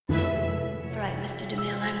Mr.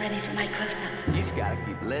 DeMille. I'm ready for my close-up. You just gotta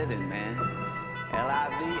keep living, man.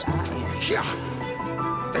 L-I-V-I. Yeah.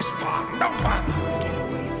 This far, no farther. Get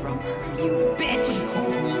away from her, you bitch! He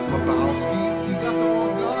calls me Lebowski. You got the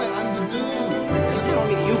wrong guy. I'm the dude. Tell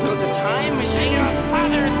me you built a time machine? Your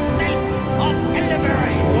father's state of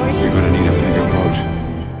delivery. You're gonna need a bigger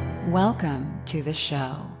boat. Welcome to the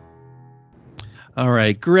show. All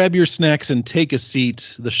right, grab your snacks and take a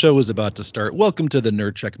seat. The show is about to start. Welcome to the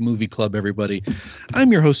Nerd Check Movie Club, everybody.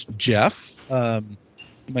 I'm your host, Jeff. You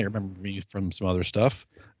might remember me from some other stuff,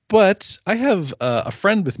 but I have a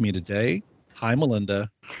friend with me today. Hi,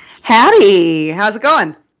 Melinda. Howdy. How's it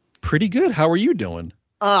going? Pretty good. How are you doing?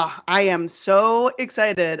 I am so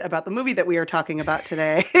excited about the movie that we are talking about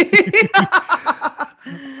today.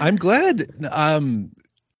 I'm glad.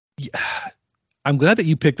 I'm glad that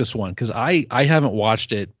you picked this one because I haven't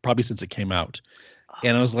watched it probably since it came out.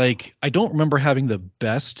 And I was like, I don't remember having the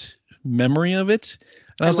best memory of it.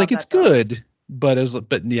 And I was like, it's good. But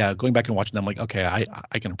yeah, going back and watching, I'm like, okay,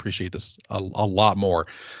 I can appreciate this a lot more.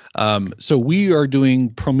 So we are doing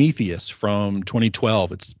Prometheus from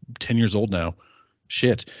 2012. It's 10 years old now.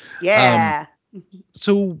 Shit. Yeah.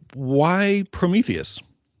 So why Prometheus?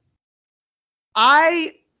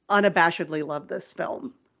 I unabashedly love this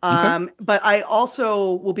film. Okay. But I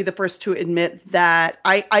also will be the first to admit that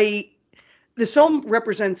this film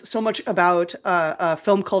represents so much about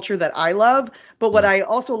film culture that I love. But what I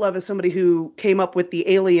also love is somebody who came up with the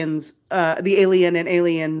Alien and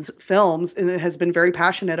Aliens films and has been very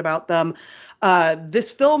passionate about them.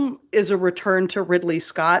 This film is a return to Ridley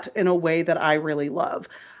Scott in a way that I really love.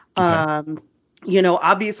 Okay.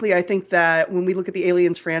 Obviously, I think that when we look at the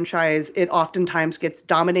Aliens franchise, it oftentimes gets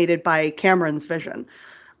dominated by Cameron's vision.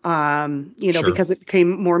 Sure. Because it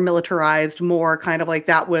became more militarized, more kind of like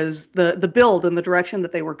that was the build and the direction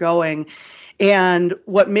that they were going. And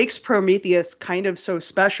what makes Prometheus kind of so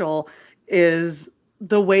special is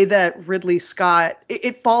the way that Ridley Scott,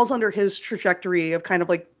 it falls under his trajectory of kind of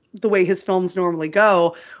like the way his films normally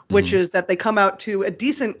go, which is that they come out to a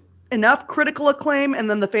decent enough critical acclaim and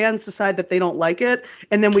then the fans decide that they don't like it.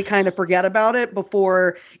 And then we kind of forget about it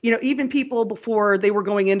before, even people before they were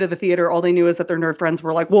going into the theater, all they knew is that their nerd friends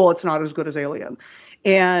were like, well, it's not as good as Alien.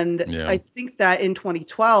 And yeah. I think that in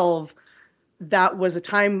 2012, that was a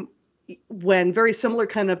time when very similar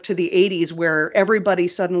kind of to the 80s where everybody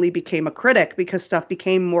suddenly became a critic because stuff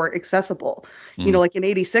became more accessible. Like in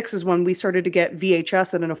 86 is when we started to get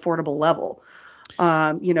VHS at an affordable level.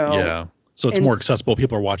 Yeah. So it's more accessible.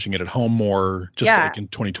 People are watching it at home more. Just like in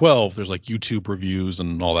 2012, there's like YouTube reviews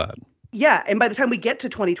and all that. Yeah. And by the time we get to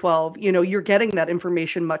 2012, you're getting that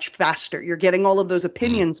information much faster. You're getting all of those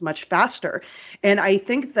opinions much faster. And I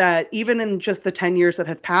think that even in just the 10 years that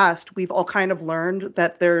have passed, we've all kind of learned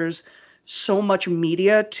that there's so much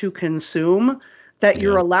media to consume that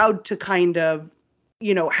you're allowed to kind of,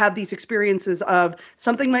 have these experiences of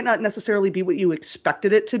something might not necessarily be what you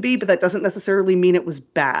expected it to be, but that doesn't necessarily mean it was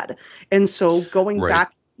bad. And so going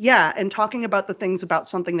back, and talking about the things about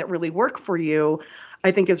something that really work for you, I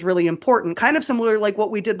think is really important. Kind of similar like what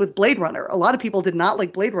we did with Blade Runner. A lot of people did not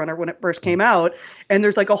like Blade Runner when it first came out. And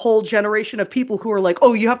there's like a whole generation of people who are like,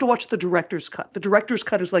 oh, you have to watch the director's cut. The director's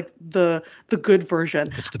cut is like the good version.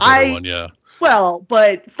 It's the better one, yeah. Well,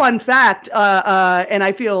 but fun fact, and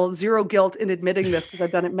I feel zero guilt in admitting this because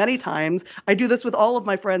I've done it many times. I do this with all of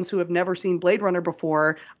my friends who have never seen Blade Runner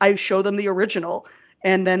before. I show them the original.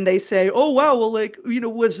 And then they say, oh, wow, well,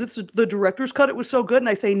 was this the director's cut? It was so good. And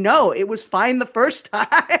I say, no, it was fine the first time.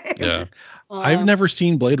 Yeah. I've never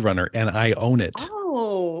seen Blade Runner and I own it.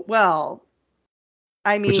 Oh, well,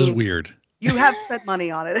 I mean. Which is weird. You have spent money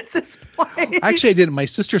on it at this point. Actually, I didn't. My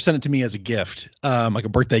sister sent it to me as a gift, like a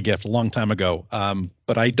birthday gift a long time ago.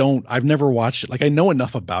 But I've never watched it. Like I know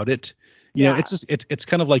enough about it. It's just, it's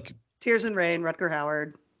kind of like. Tears and Rain, Rutger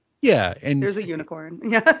Hauer. Yeah. And there's a unicorn.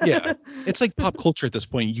 Yeah. Yeah. It's like pop culture at this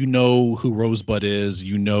point. You know who Rosebud is.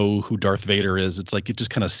 You know who Darth Vader is. It's like it just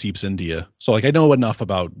kind of seeps into you. So like I know enough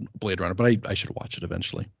about Blade Runner, but I should watch it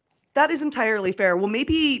eventually. That is entirely fair. Well,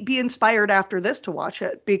 maybe be inspired after this to watch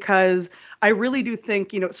it because I really do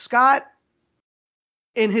think, Scott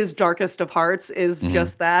in his darkest of hearts is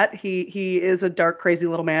just that. He is a dark, crazy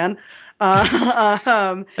little man.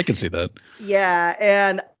 I can see that. Yeah.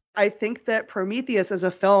 And I think that Prometheus as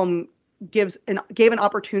a film gave an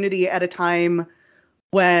opportunity at a time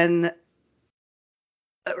when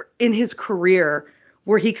in his career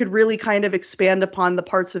where he could really kind of expand upon the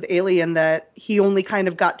parts of Alien that he only kind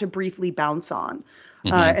of got to briefly bounce on.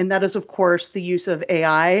 And that is, of course, the use of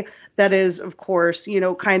AI. That is, of course,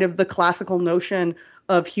 kind of the classical notion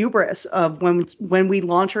of hubris of when we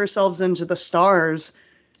launch ourselves into the stars.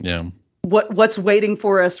 Yeah. what's waiting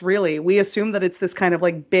for us, really. We assume that it's this kind of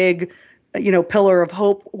like big, pillar of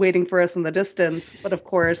hope waiting for us in the distance. But of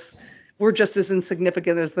course, we're just as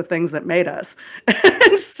insignificant as the things that made us.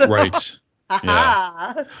 So, right.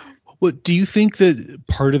 Yeah. Well, do you think that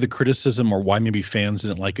part of the criticism, or why maybe fans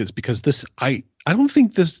didn't like it, is because I don't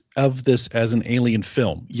think this as an alien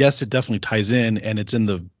film. Yes, it definitely ties in, and it's in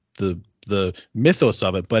the mythos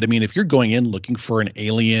of it. But I mean, if you're going in looking for an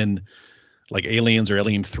alien, like Aliens or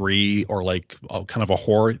Alien 3, or like kind of a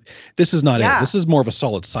horror, this is not it. This is more of a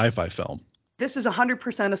solid sci-fi film. This is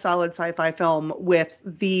 100% a solid sci-fi film with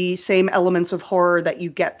the same elements of horror that you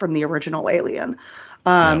get from the original Alien.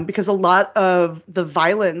 Because a lot of the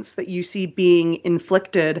violence that you see being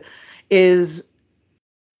inflicted is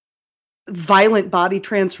violent body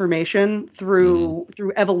transformation through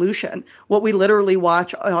evolution. What we literally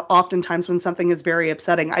watch oftentimes when something is very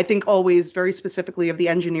upsetting. I think always very specifically of the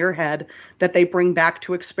engineer head that they bring back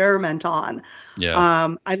to experiment on.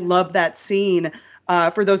 Yeah. I love that scene.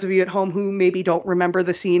 For those of you at home who maybe don't remember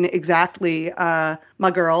the scene exactly,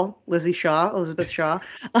 my girl, Elizabeth Shaw,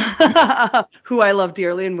 who I love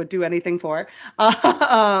dearly and would do anything for,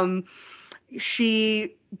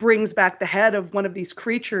 she brings back the head of one of these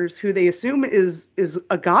creatures who they assume is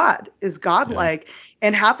a god, is godlike. Yeah.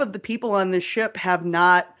 And half of the people on this ship have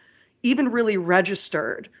not even really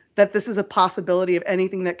registered that this is a possibility of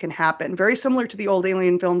anything that can happen. Very similar to the old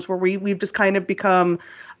Alien films, where we've just kind of become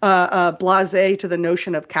blasé to the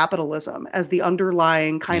notion of capitalism as the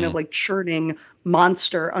underlying kind of like churning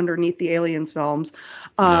monster underneath the Aliens films.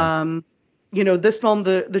 This film,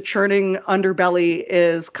 the churning underbelly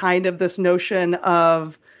is kind of this notion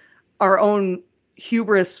of our own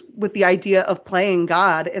hubris with the idea of playing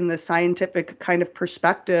God in the scientific kind of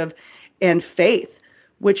perspective and faith,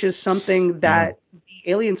 which is something that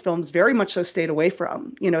the Aliens films very much so stayed away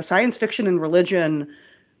from. Science fiction and religion,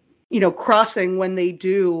 crossing when they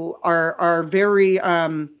do are very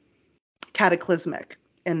cataclysmic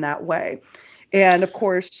in that way. And of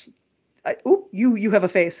course, you have a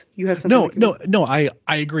face. You have something. No, I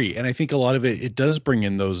agree. And I think a lot of it does bring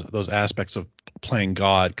in those aspects of playing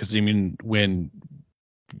God. Because I mean, when,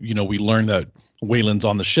 we learn that Wayland's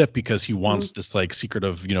on the ship because he wants this like secret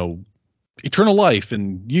of, eternal life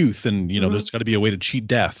and youth, and there's got to be a way to cheat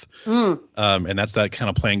death, and that's that kind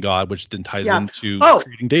of playing God, which then ties into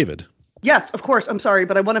creating David. Yes, of course. I'm sorry,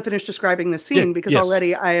 but I want to finish describing this scene because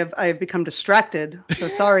already I have become distracted. So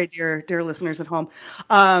sorry, dear listeners at home.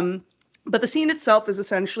 But the scene itself is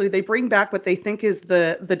essentially they bring back what they think is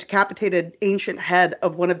the decapitated ancient head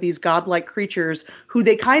of one of these godlike creatures, who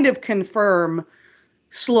they kind of confirm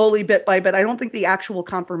slowly, bit by bit. I don't think the actual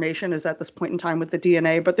confirmation is at this point in time with the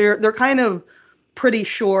DNA, but they're kind of pretty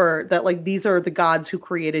sure that like these are the gods who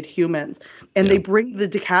created humans. And they bring the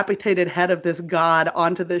decapitated head of this god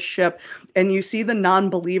onto this ship, and you see the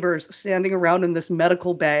non-believers standing around in this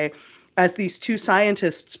medical bay as these two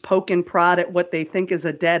scientists poke and prod at what they think is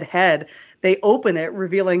a dead head. They open it,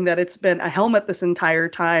 revealing that it's been a helmet this entire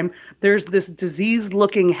time. There's this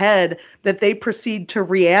diseased-looking head that they proceed to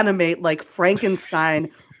reanimate like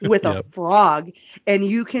Frankenstein with a frog. And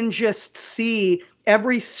you can just see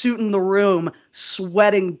every suit in the room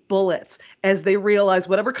sweating bullets as they realize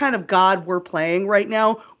whatever kind of god we're playing right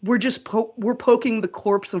now, we're just we're poking the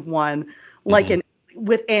corpse of one like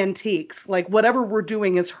with antiques. Like whatever we're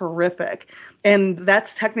doing is horrific, and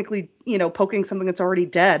that's technically poking something that's already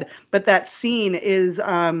dead. But that scene is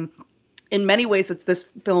in many ways it's this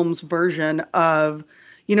film's version of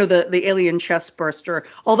the alien chest burster.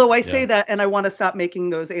 Although I say that, and I want to stop making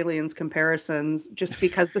those Aliens comparisons, just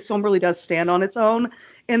because this film really does stand on its own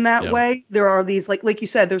in that way. There are these like you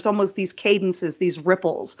said, there's almost these cadences, these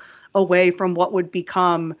ripples away from what would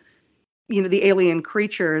become the alien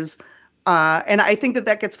creatures. And I think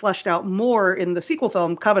that gets fleshed out more in the sequel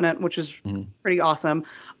film, Covenant, which is pretty awesome.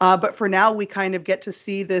 But for now, we kind of get to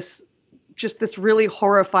see this really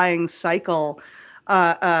horrifying cycle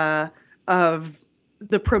of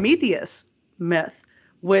the Prometheus myth,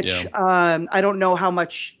 which I don't know how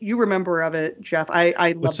much you remember of it, Jeff.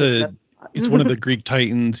 I love this myth. It's one of the Greek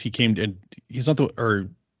titans. He came and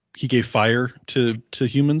he gave fire to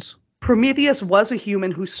humans. Prometheus was a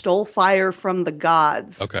human who stole fire from the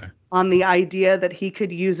gods. Okay. On the idea that he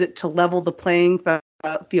could use it to level the playing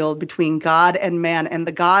field between God and man. And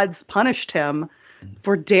the gods punished him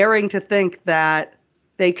for daring to think that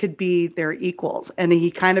they could be their equals. And he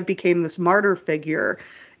kind of became this martyr figure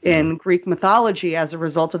in Greek mythology as a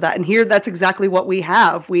result of that. And here, that's exactly what we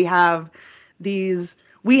have.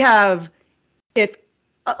 If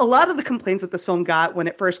a lot of the complaints that this film got when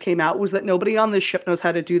it first came out was that nobody on this ship knows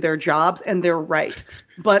how to do their jobs, and they're right.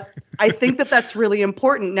 But I think that that's really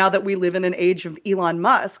important now that we live in an age of Elon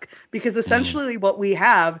Musk, because essentially what we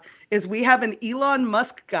have is we have an Elon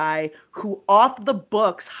Musk guy who off the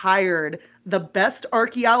books hired the best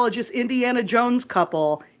archaeologist Indiana Jones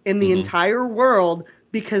couple in the entire world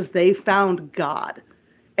because they found God.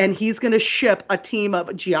 And he's going to ship a team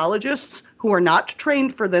of geologists who are not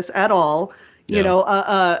trained for this at all, you know,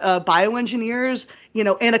 bioengineers, you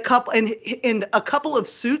know, and a couple of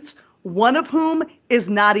suits, one of whom is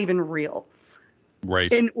not even real.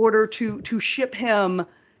 Right. In order to ship him,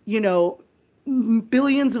 you know,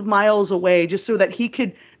 billions of miles away, just so that he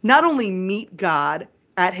could not only meet God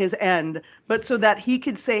at his end, but so that he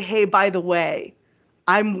could say, hey, by the way,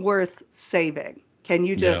 I'm worth saving. Can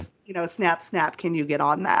you just, you know, snap, can you get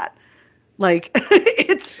on that? Like,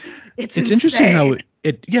 it's interesting how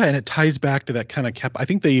and it ties back to that kind of I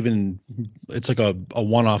think they even, it's like a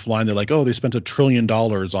one-off line. They're like, oh, they spent $1 trillion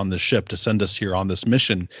on this ship to send us here on this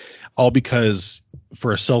mission, all because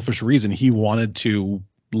for a selfish reason, he wanted to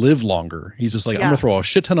live longer. He's just like, I'm gonna throw a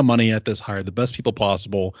shit ton of money at this, hire the best people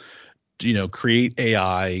possible, you know, create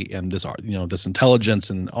AI and this, you know, this intelligence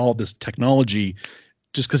and all this technology,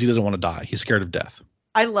 just because he doesn't want to die. He's scared of death.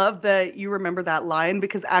 I love that you remember that line,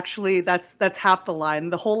 because actually that's half the line.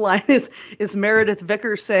 The whole line is Meredith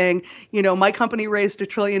Vickers saying, you know, my company raised $1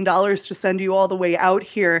 trillion to send you all the way out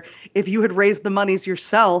here. If you had raised the monies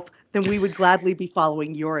yourself, then we would gladly be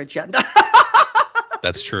following your agenda.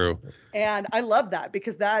 That's true. And I love that,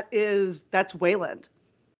 because that's Wayland.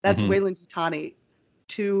 That's Wayland Yutani.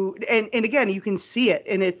 And again, you can see it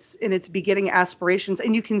in its beginning aspirations,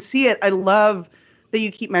 and you can see it. I love that you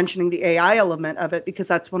keep mentioning the AI element of it, because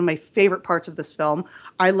that's one of my favorite parts of this film.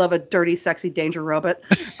 I love a dirty, sexy danger robot.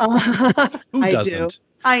 Who doesn't?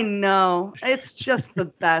 I know. It's just the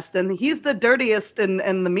best. And he's the dirtiest and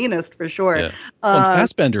the meanest for sure. Yeah. And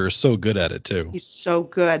Fassbender is so good at it too. He's so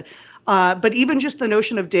good. But even just the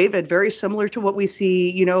notion of David, very similar to what we see,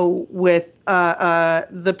 you know, with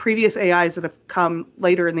the previous AIs that have come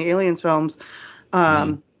later in the Aliens films.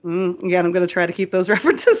 Again, I'm going to try to keep those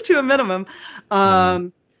references to a minimum.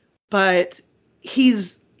 But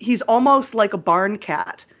he's almost like a barn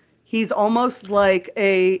cat. He's almost like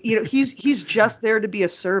he's just there to be a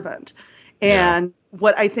servant. And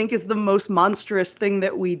what I think is the most monstrous thing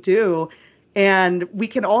that we do, and we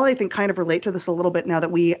can all, I think, kind of relate to this a little bit now that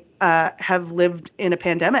we have lived in a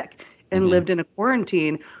pandemic and lived in a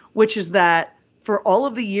quarantine, which is that for all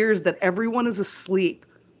of the years that everyone is asleep,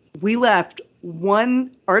 we left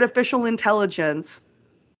one artificial intelligence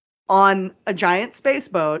on a giant space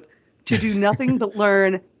boat to do nothing but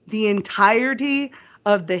learn the entirety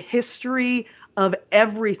of the history of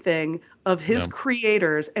everything of his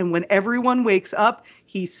creators. And when everyone wakes up,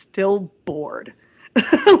 he's still bored.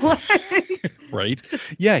 Right.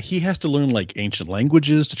 Yeah. He has to learn like ancient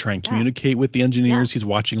languages to try and communicate with the engineers. He's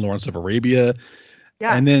watching Lawrence of Arabia.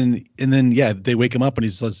 Yeah. And then they wake him up and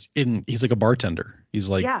he's like a bartender. He's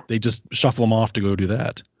like, they just shuffle him off to go do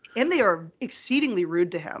that. And they are exceeding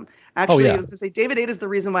rude to him. Actually, I was going to say, David 8 is the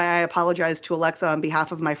reason why I apologize to Alexa on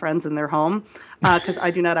behalf of my friends in their home, because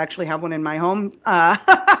I do not actually have one in my home.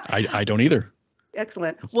 I don't either.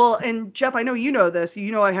 Excellent. Well, and Jeff, I know you know this.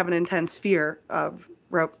 You know I have an intense fear of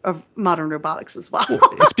modern robotics as well.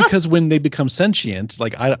 It's because when they become sentient,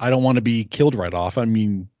 like I don't want to be killed right off. I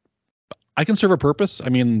mean, I can serve a purpose. I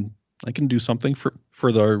mean, I can do something for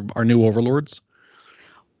our new overlords.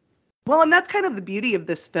 Well, and that's kind of the beauty of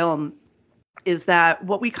this film, is that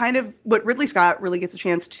what Ridley Scott really gets a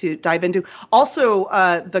chance to dive into. Also,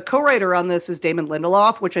 the co-writer on this is Damon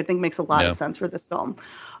Lindelof, which I think makes a lot of sense for this film.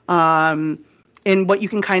 And what you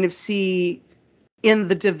can kind of see in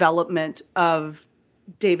the development of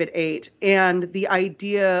David 8 and the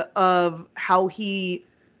idea of how he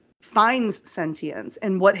finds sentience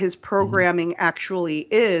and what his programming actually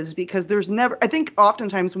is, because I think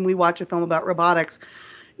oftentimes when we watch a film about robotics,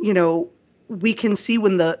 you know, we can see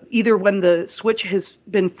when the switch has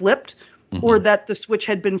been flipped or that the switch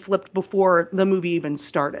had been flipped before the movie even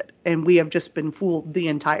started, and we have just been fooled the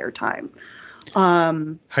entire time. How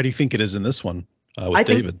do you think it is in this one with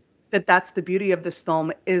David? Think that's the beauty of this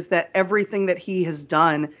film, is that everything that he has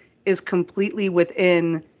done is completely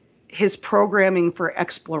within his programming for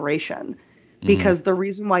exploration, because the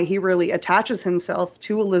reason why he really attaches himself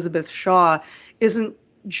to Elizabeth Shaw isn't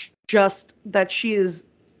just that she is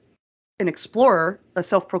an explorer, a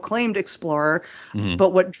self-proclaimed explorer,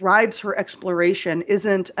 but what drives her exploration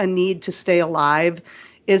isn't a need to stay alive,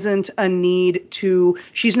 isn't a need to,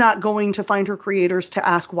 she's not going to find her creators to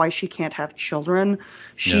ask why she can't have children.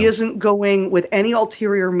 She isn't going with any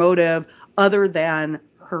ulterior motive other than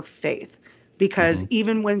her faith. Because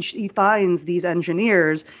even when she finds these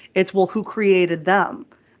engineers, it's, well, who created them?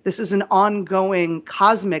 This is an ongoing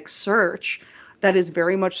cosmic search that is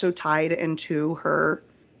very much so tied into her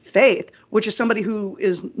faith, which is somebody who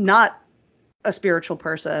is not a spiritual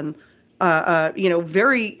person. I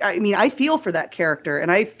feel for that character,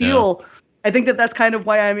 and I think that that's kind of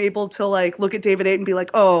why I'm able to like look at David 8 and be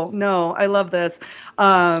like, oh no, I love this.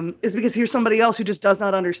 Is because here's somebody else who just does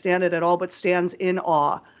not understand it at all, but stands in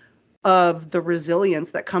awe of the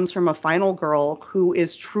resilience that comes from a final girl who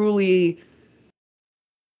is truly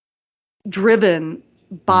driven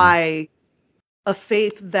by a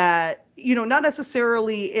faith that, not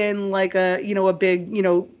necessarily in like a big,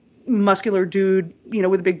 muscular dude,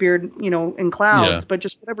 with a big beard, in clouds, but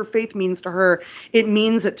just whatever faith means to her, it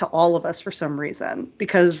means it to all of us for some reason,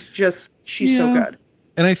 because just she's so good.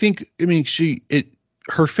 And I think,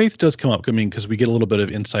 her faith does come up, because we get a little bit of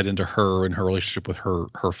insight into her and her relationship with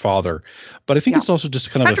her father. But I think it's also just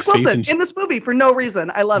kind of Patrick a faith Wilson in this movie for no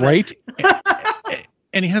reason. I love it. Right?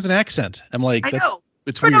 And he has an accent. I'm like,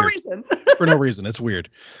 it's for weird. No reason. For no reason. It's weird.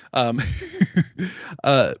 But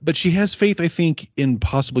she has faith, I think, in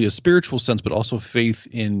possibly a spiritual sense, but also faith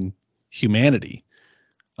in humanity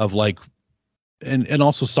of like, and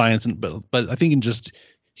also science. But I think in just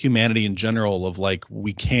humanity in general of like,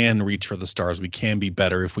 we can reach for the stars. We can be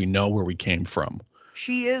better if we know where we came from.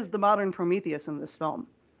 She is the modern Prometheus in this film.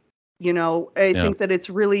 I think that it's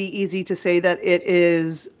really easy to say that it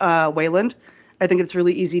is Wayland. I think it's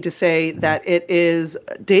really easy to say that it is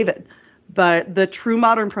David. But the true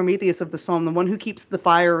modern Prometheus of this film, the one who keeps the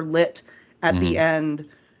fire lit at the end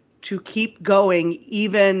to keep going,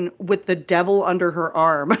 even with the devil under her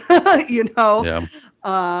arm,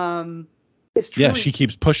 is truly, she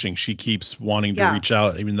keeps pushing. She keeps wanting to reach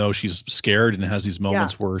out, even though she's scared and has these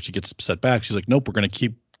moments where she gets set back. She's like, nope, we're going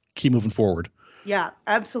to keep moving forward. Yeah,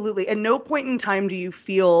 absolutely. At no point in time do you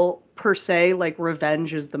feel per se like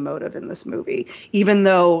revenge is the motive in this movie, even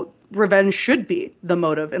though revenge should be the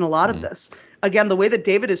motive in a lot of this. Again, the way that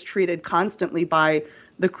David is treated constantly by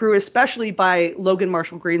the crew, especially by Logan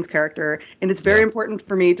Marshall Green's character. And it's very important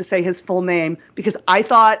for me to say his full name because I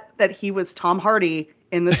thought that he was Tom Hardy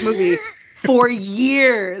in this movie for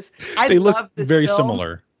years. They look very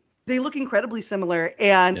similar. They look incredibly similar.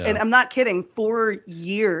 And I'm not kidding. For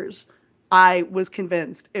years, I was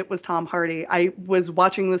convinced it was Tom Hardy. I was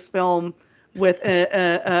watching this film with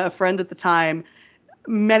a friend at the time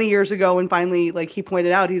many years ago, and finally, like, he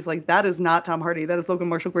pointed out, he's like, that is not Tom Hardy. That is Logan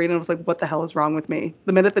Marshall Green. And I was like, what the hell is wrong with me?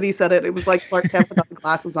 The minute that he said it, it was like Clark Kent without the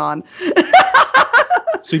glasses on.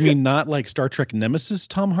 So you mean not like Star Trek Nemesis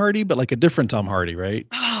Tom Hardy, but like a different Tom Hardy, right?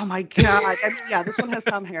 Oh my God. This one has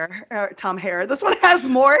Tom hair. This one has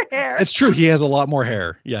more hair. It's true. He has a lot more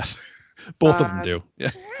hair. Yes. Both of them do.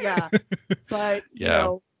 Yeah. Yeah. But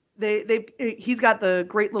he's got the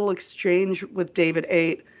great little exchange with David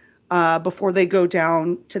 8 before they go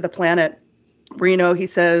down to the planet where, he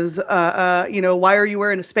says, why are you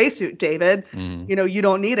wearing a spacesuit, David? You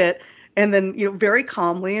don't need it. And then, very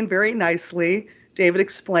calmly and very nicely, David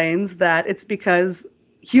explains that it's because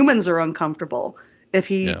humans are uncomfortable if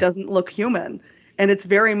he doesn't look human. And it's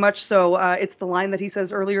very much so. It's the line that he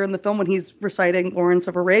says earlier in the film when he's reciting Lawrence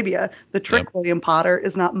of Arabia. The trick, William Potter,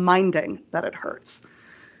 is not minding that it hurts.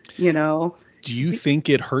 Do you think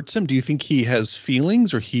it hurts him? Do you think he has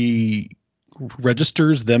feelings or he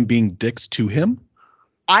registers them being dicks to him?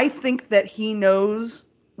 I think that he knows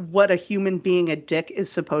what a human being a dick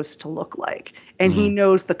is supposed to look like. And he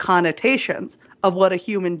knows the connotations of what a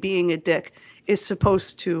human being a dick is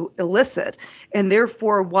supposed to elicit. And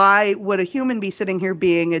therefore, why would a human be sitting here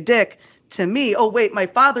being a dick to me? Oh, wait, my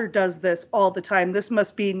father does this all the time. This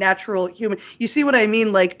must be natural human. You see what I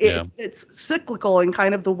mean? Like, it's cyclical in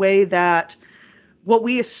kind of the way that what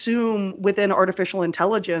we assume within artificial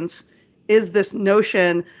intelligence is this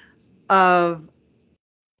notion of,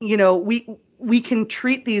 we can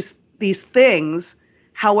treat these things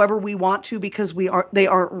however we want to because they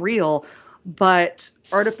aren't real, but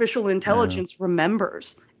artificial intelligence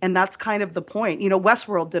remembers, and that's kind of the point.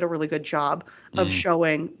 Westworld did a really good job of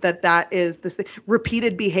showing that is this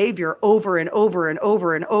repeated behavior over and over and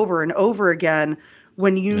over and over and over again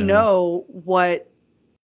when you know what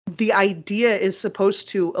the idea is supposed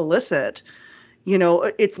to elicit.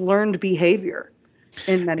 It's learned behavior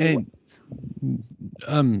in many ways.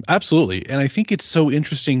 Absolutely. And I think it's so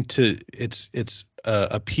interesting it's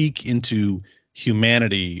a peek into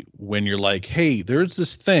humanity when you're like, hey, there's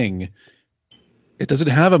this thing. It doesn't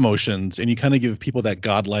have emotions, and you kind of give people that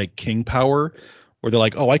godlike king power where they're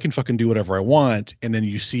like, oh, I can fucking do whatever I want. And then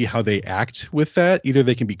you see how they act with that. Either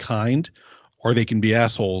they can be kind or they can be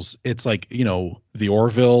assholes. It's like, the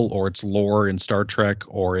Orville, or it's Lore in Star Trek,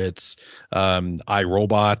 or it's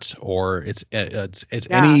iRobot, or it's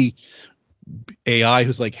any AI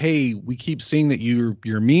who's like, hey, we keep seeing that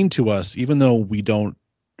you're mean to us, even though we don't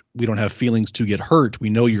have feelings to get hurt.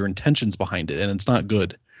 We know your intentions behind it, and it's not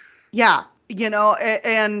good. Yeah.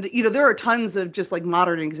 And there are tons of just like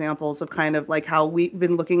modern examples of kind of like how we've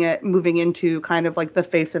been looking at moving into kind of like the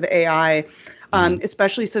face of AI,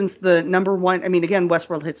 especially since the number one, I mean, again,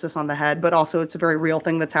 Westworld hits this on the head, but also it's a very real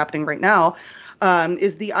thing that's happening right now,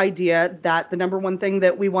 is the idea that the number one thing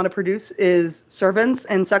that we want to produce is servants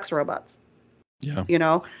and sex robots.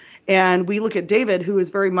 Yeah. And we look at David, who is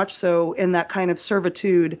very much so in that kind of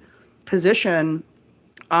servitude position.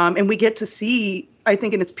 And we get to see, I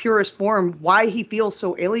think in its purest form, why he feels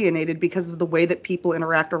so alienated because of the way that people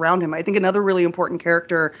interact around him. I think another really important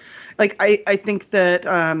character, like I think that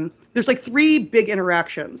there's like three big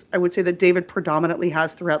interactions I would say that David predominantly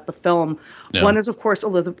has throughout the film. Yeah. One is, of course,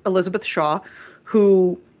 Elizabeth Shaw,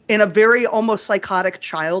 who in a very almost psychotic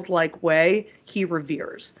childlike way, he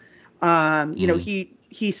reveres.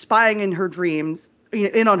 He's spying in her dreams.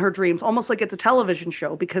 On her dreams, almost like it's a television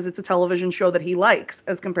show, because it's a television show that he likes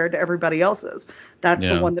as compared to everybody else's. That's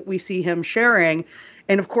the one that we see him sharing.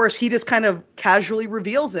 And of course, he just kind of casually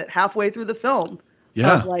reveals it halfway through the film.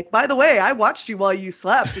 Yeah. Like, by the way, I watched you while you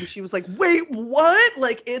slept. And she was like, wait, what?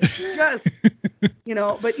 Like, it's just,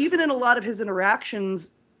 but even in a lot of his interactions,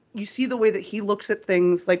 you see the way that he looks at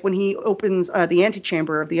things, like when he opens the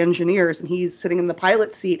antechamber of the engineers and he's sitting in the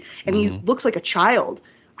pilot seat and he looks like a child.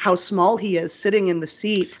 How small he is sitting in the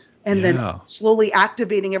seat, and then slowly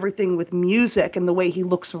activating everything with music and the way he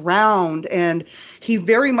looks around. And he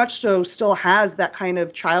very much so still has that kind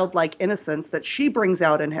of childlike innocence that she brings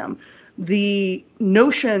out in him. The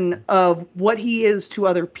notion of what he is to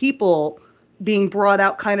other people being brought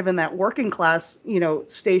out kind of in that working class,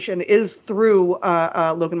 station is through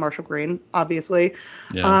Logan Marshall Green, obviously.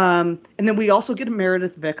 Yeah. And then we also get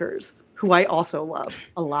Meredith Vickers, who I also love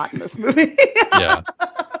a lot in this movie. Yeah.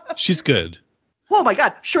 She's good. Oh my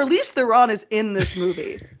God. Charlize Theron is in this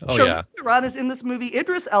movie. Charlize Theron is in this movie.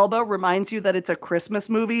 Idris Elba reminds you that it's a Christmas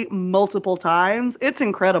movie multiple times. It's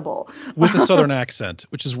incredible. With a Southern accent,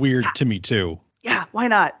 which is weird to me too. Yeah. Why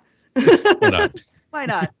not? Why not? Why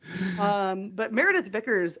not? But Meredith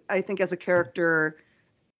Vickers, I think as a character,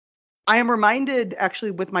 I am reminded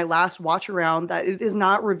actually with my last watch around that it is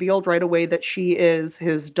not revealed right away that she is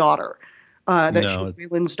his daughter. She's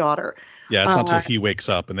Wayland's daughter. Yeah, it's not until he wakes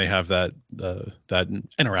up and they have that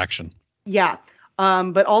interaction. Yeah.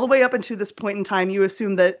 But all the way up until this point in time, you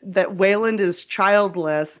assume that Wayland is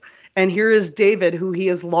childless. And here is David, who he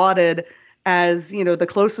has lauded as, the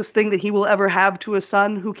closest thing that he will ever have to a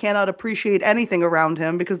son who cannot appreciate anything around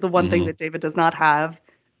him, because the one thing that David does not have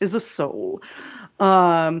is a soul.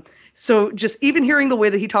 So just even hearing the way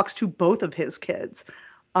that he talks to both of his kids,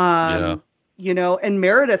 and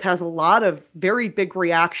Meredith has a lot of very big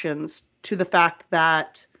reactions to the fact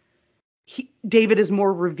that David is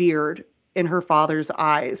more revered in her father's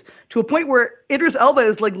eyes, to a point where Idris Elba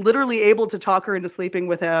is like literally able to talk her into sleeping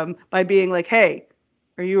with him by being like, hey,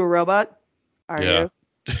 are you a robot? Are you?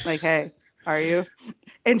 Like, hey, are you?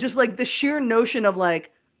 And just like the sheer notion of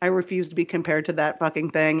like, I refuse to be compared to that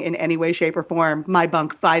fucking thing in any way, shape, or form. My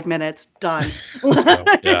bunk, 5 minutes, done. Let's go.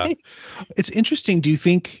 Yeah. It's interesting. Do you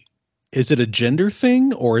think, is it a gender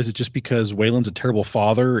thing, or is it just because Wayland's a terrible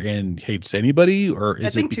father and hates anybody, or is it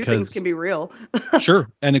because... I think two things can be real. Sure.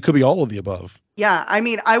 And it could be all of the above. Yeah. I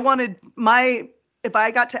mean, I wanted if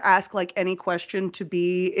I got to ask like any question to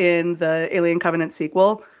be in the Alien Covenant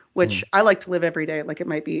sequel, which I like to live every day, like it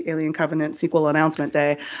might be Alien Covenant sequel announcement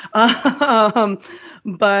day. But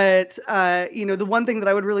the one thing that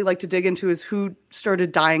I would really like to dig into is who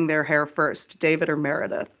started dyeing their hair first, David or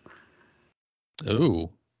Meredith? Oh.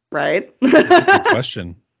 Right? That's a good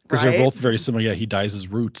question. Because they're both very similar. Yeah, he dyes his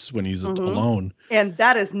roots when he's alone. And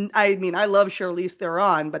that is, I mean, I love Charlize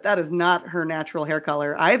Theron, but that is not her natural hair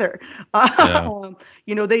color either. Yeah.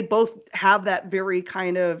 They both have that very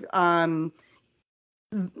kind of,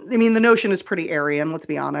 the notion is pretty Aryan, let's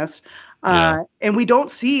be honest. And we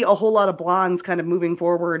don't see a whole lot of blondes kind of moving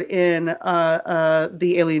forward in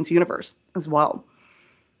the Aliens universe as well.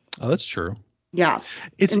 Oh, that's true. Yeah.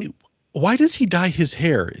 Why does he dye his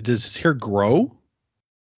hair? Does his hair grow?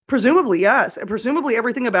 Presumably, yes. And presumably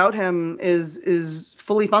everything about him is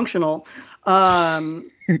fully functional. Sorry,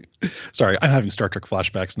 I'm having Star Trek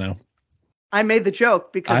flashbacks now. I made the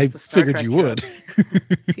joke because I it's a Star figured Trek you joke. would.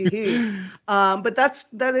 But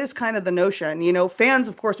that is kind of the notion. Fans,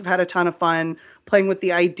 of course, have had a ton of fun playing with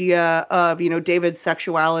the idea of, David's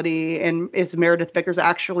sexuality, and is Meredith Vickers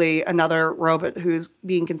actually another robot who's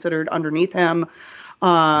being considered underneath him?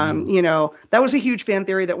 That was a huge fan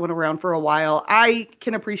theory that went around for a while. I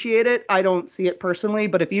can appreciate it. I don't see it personally,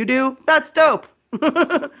 but if you do, that's dope.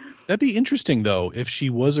 That'd be interesting, though, if she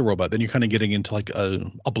was a robot. Then you're kind of getting into like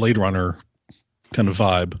a Blade Runner kind of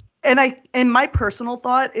vibe. And my personal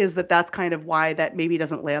thought is that that's kind of why that maybe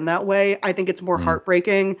doesn't land that way. I think it's more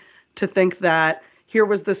heartbreaking to think that here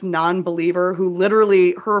was this non-believer who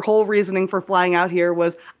literally her whole reasoning for flying out here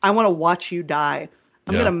was, I want to watch you die.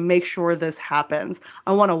 I'm going to make sure this happens.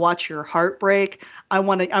 I want to watch your heart break. I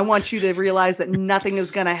want you to realize that nothing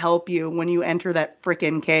is going to help you when you enter that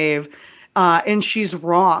freaking cave. And she's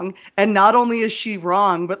wrong. And not only is she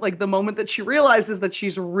wrong, but like the moment that she realizes that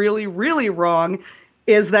she's really, really wrong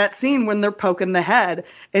is that scene when they're poking the head.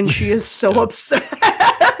 And she is so upset.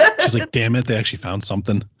 She's like, damn it, they actually found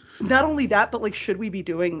something. Not only that, but like, should we be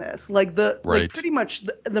doing this? Like like pretty much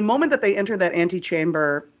the moment that they enter that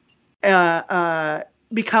antechamber,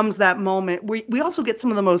 becomes that moment. We also get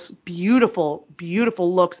some of the most beautiful,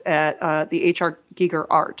 beautiful looks at the H.R. Giger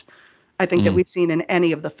art, I think, that we've seen in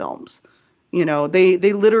any of the films.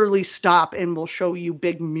 They literally stop and will show you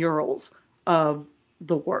big murals of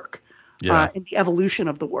the work, and the evolution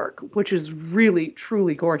of the work, which is really,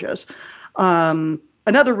 truly gorgeous.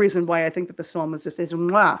 Another reason why I think that this film is just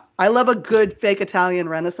mwah. I love a good fake Italian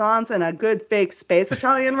Renaissance and a good fake space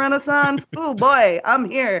Italian Renaissance. Oh boy, I'm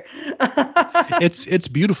here. It's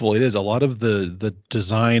beautiful. It is. A lot of the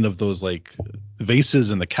design of those like vases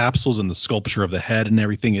and the capsules and the sculpture of the head and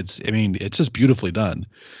everything. It's just beautifully done.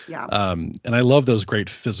 Yeah. And I love those great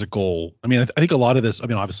physical. I think a lot of this,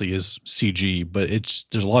 obviously is CG, but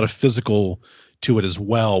there's a lot of physical to it as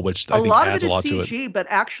well, which I think adds a lot to it. A lot of it is CG, but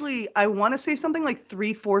actually I want to say something like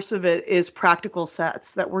 3/4 of it is practical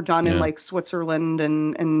sets that were done in like Switzerland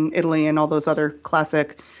and Italy and all those other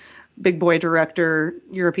classic big boy director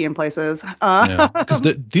European places. Because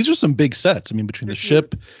these are some big sets. Between the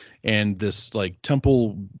ship and this like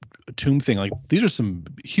temple tomb thing, like these are some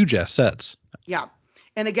huge ass sets. Yeah.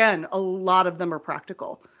 And again, a lot of them are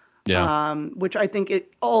practical. Yeah. Which I think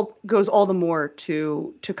it all goes all the more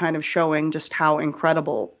to kind of showing just how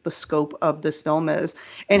incredible the scope of this film is,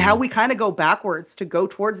 and how we kind of go backwards to go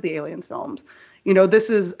towards the Aliens films.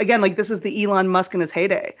 This is the Elon Musk in his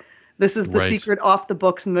heyday. This is the secret off the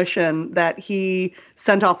books mission that he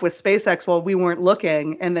sent off with SpaceX while we weren't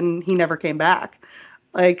looking, and then he never came back.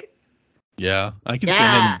 Like, yeah, I can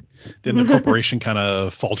see then the corporation kind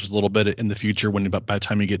of falters a little bit in the future by the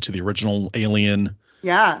time you get to the original Alien.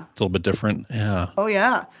 Yeah. It's a little bit different. Yeah. Oh,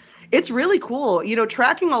 yeah. It's really cool.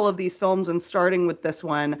 Tracking all of these films and starting with this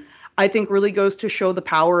one, I think really goes to show the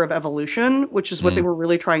power of evolution, which is what they were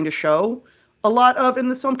really trying to show a lot of in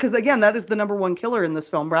this film. Because, again, that is the number one killer in this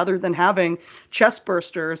film, rather than having chest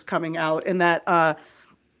bursters coming out. And that,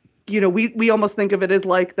 we almost think of it as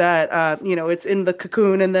like that, it's in the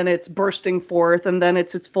cocoon and then it's bursting forth and then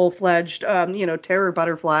it's full-fledged, terror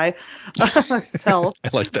butterfly self. I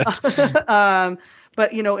like that.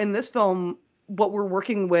 But, in this film, what we're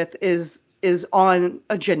working with is on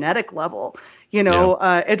a genetic level.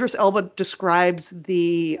 Idris Elba describes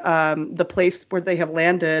the place where they have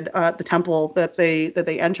landed, the temple that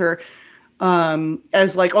they enter,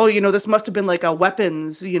 as like, this must have been like a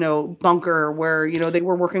weapons, bunker where, they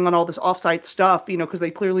were working on all this offsite stuff, because they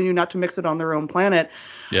clearly knew not to mix it on their own planet.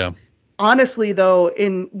 Yeah. Honestly, though,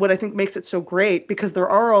 in what I think makes it so great, because there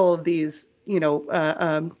are all of these,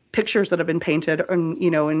 pictures that have been painted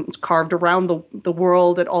and carved around the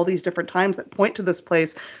world at all these different times that point to this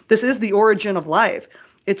place. This is the origin of life.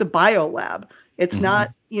 It's a biolab. It's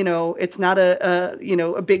not, it's not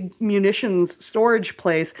a big munitions storage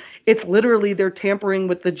place. It's literally they're tampering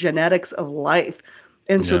with the genetics of life.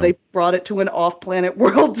 And so they brought it to an off-planet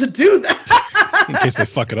world to do that. In case they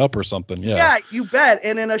fuck it up or something. Yeah. Yeah, you bet.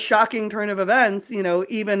 And in a shocking turn of events,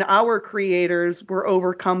 even our creators were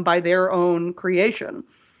overcome by their own creation.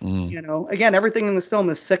 Again, everything in this film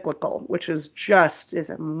is cyclical, which is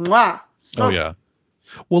mwah. So, oh, yeah.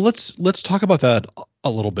 Well, let's talk about that a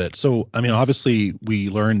little bit. So, obviously we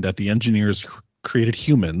learned that the engineers created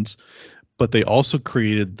humans, but they also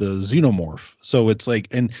created the xenomorph. So it's like,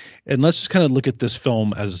 and let's just kind of look at this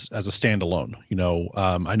film as a standalone.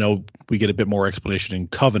 I know we get a bit more explanation in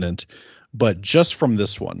Covenant, but just from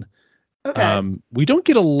this one, we don't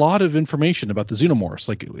get a lot of information about the xenomorphs.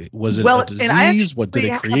 Like, was it a disease? What did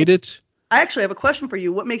they create it? I actually have a question for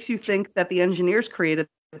you. What makes you think that the engineers created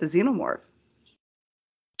the xenomorph?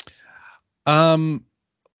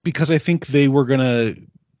 Because I think they were gonna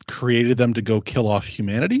created them to go kill off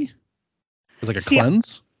humanity. It's like a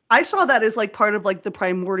cleanse. I saw that as like part of like the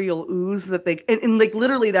primordial ooze that they and like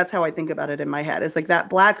literally that's how I think about it in my head. Is like that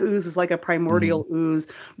black ooze is like a primordial ooze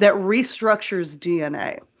that restructures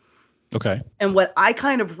DNA. Okay. And what I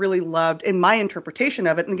kind of really loved in my interpretation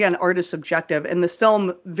of it, and again, art is subjective, and this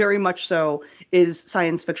film very much so is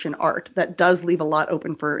science fiction art that does leave a lot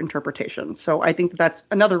open for interpretation. So I think that's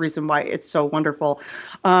another reason why it's so wonderful.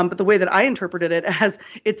 But the way that I interpreted it as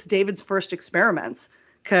it's David's first experiments.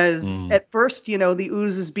 Because at first, the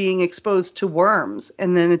ooze is being exposed to worms,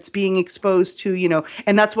 and then it's being exposed to,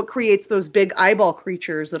 and that's what creates those big eyeball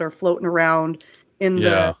creatures that are floating around in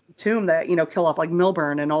the tomb that, kill off like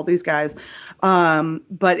Milburn and all these guys.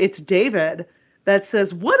 But it's David that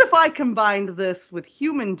says, what if I combined this with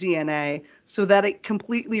human DNA so that it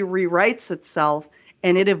completely rewrites itself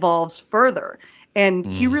and it evolves further? And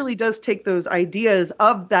he really does take those ideas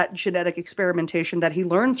of that genetic experimentation that he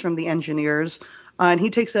learns from the engineers, and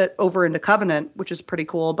he takes it over into Covenant, which is pretty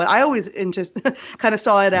cool. But I always kind of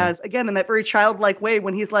saw it as, again, in that very childlike way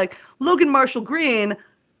when he's like, Logan Marshall Green,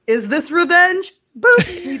 is this revenge? Boop.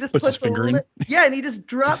 And he just puts his finger in. And he just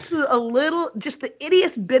drops a little, just the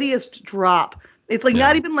ittiest bittiest drop. It's like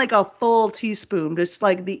not even like a full teaspoon, just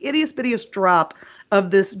like the ittiest bittiest drop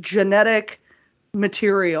of this genetic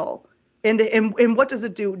material. And what does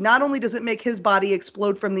it do? Not only does it make his body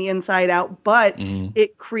explode from the inside out, but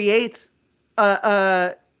it creates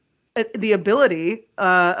the ability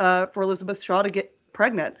for Elizabeth Shaw to get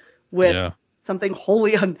pregnant with something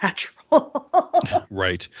wholly unnatural.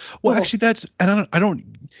 Right. Well, actually, that's, and I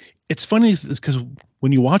don't. It's funny because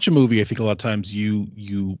when you watch a movie, I think a lot of times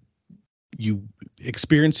you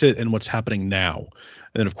experience it in what's happening now,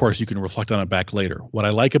 and then of course you can reflect on it back later. What I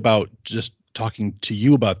like about just talking to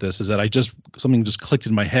you about this is that something just clicked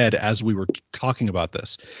in my head as we were talking about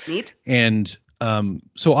this. Neat. And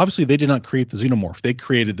so obviously they did not create the xenomorph. They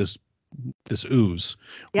created this ooze,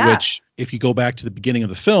 which if you go back to the beginning of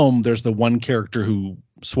the film, there's the one character who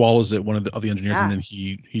swallows it, one of the engineers, and then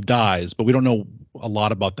he dies. But we don't know a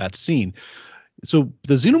lot about that scene. So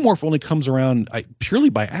the xenomorph only comes around purely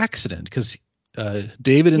by accident because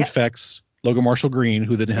David infects Logan Marshall Green,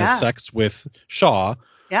 who then has sex with Shaw,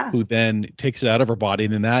 who then takes it out of her body,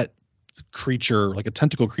 and then that creature, like a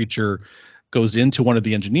tentacle creature, goes into one of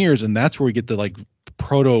the engineers, and that's where we get the like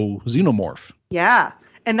proto xenomorph. Yeah.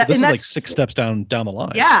 And this is like 6 steps down the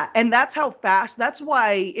line. Yeah, and that's how fast. That's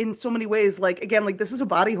why, in so many ways, like again, like this is a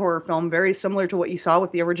body horror film, very similar to what you saw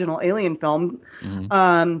with the original Alien film,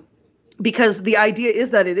 because the idea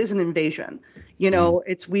is that it is an invasion.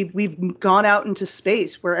 It's we've gone out into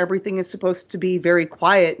space where everything is supposed to be very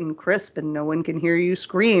quiet and crisp, and no one can hear you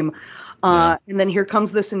scream. And then here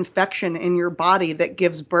comes this infection in your body that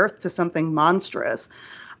gives birth to something monstrous.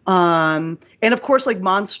 And of course, like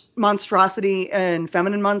monstrosity and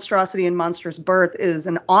feminine monstrosity and monstrous birth is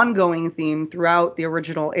an ongoing theme throughout the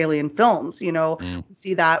original Alien films. We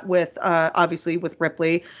see that with obviously with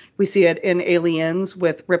Ripley. We see it in Aliens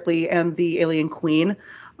with Ripley and the alien queen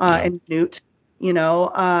and Newt.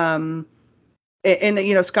 And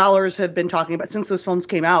scholars have been talking about, since those films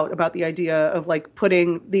came out, about the idea of like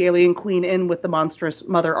putting the alien queen in with the monstrous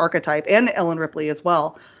mother archetype, and Ellen Ripley as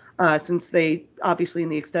well. Since they obviously in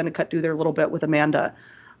the extended cut do their little bit with Amanda.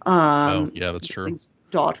 That's true. His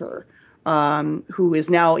daughter, who is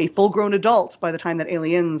now a full-grown adult by the time that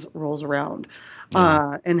Aliens rolls around,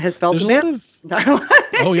 and has felt abandoned.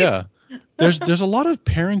 There's a lot of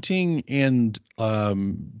parenting and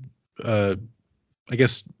I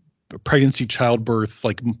guess pregnancy, childbirth,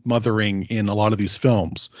 like mothering in a lot of these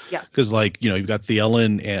films. Yes. Because like, you've got the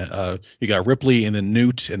Ellen, you got Ripley and then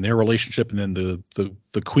Newt and their relationship, and then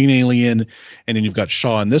the Queen alien, and then you've got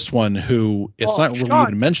Shaw in this one, who it's not really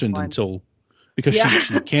even mentioned until because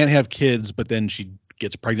she can't have kids, but then she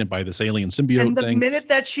gets pregnant by this alien symbiote and the thing. minute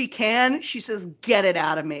that she can, she says, "Get it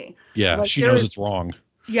out of me." Yeah, like, she knows it's wrong.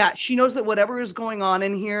 Yeah, she knows that whatever is going on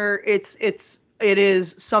in here, it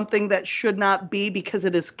is something that should not be, because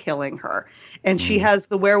it is killing her. And she has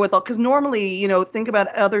the wherewithal, because normally, think about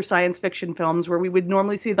other science fiction films where we would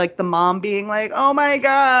normally see like the mom being like, oh my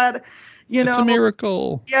God, it's a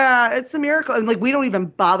miracle. Yeah, it's a miracle. And like, we don't even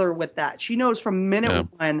bother with that. She knows from minute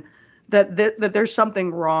one that there's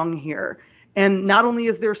something wrong here. And not only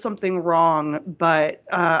is there something wrong, but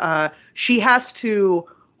she has to,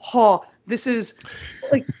 this is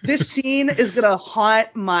like, this scene is going to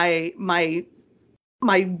haunt my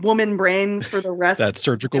woman brain for the rest that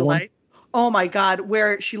surgical of my one life. Oh my God,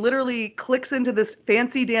 where she literally clicks into this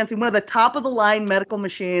fancy dancing, one of the top of the line medical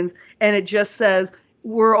machines, and it just says,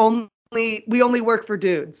 we're only we only work for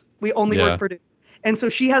dudes. We only work for dudes. And so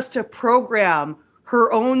she has to program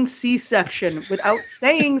her own C-section without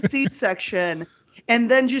saying C-section,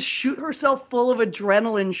 and then just shoot herself full of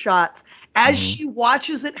adrenaline shots as she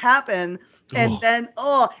watches it happen. And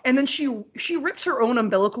then she rips her own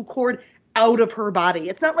umbilical cord out of her body.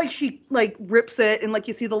 It's not like she like rips it and like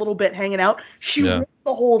you see the little bit hanging out. She rips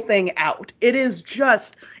the whole thing out. It is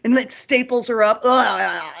just, and it staples her up.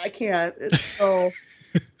 I can't. It's so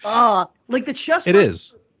like the chest. It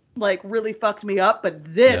is like really fucked me up, but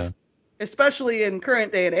this, especially in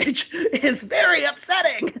current day and age, is very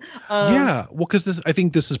upsetting. Well, because I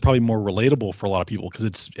think this is probably more relatable for a lot of people because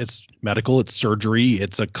it's medical, it's surgery,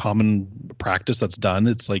 it's a common practice that's done.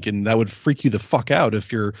 It's like, and that would freak you the fuck out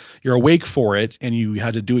if you're awake for it and you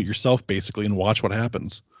had to do it yourself basically and watch what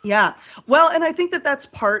happens. Yeah. Well, and I think that that's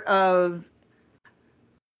part of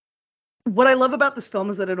what I love about this film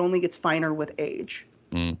is that it only gets finer with age.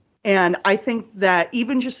 And I think that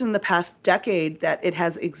even just in the past decade that it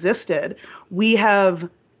has existed, we have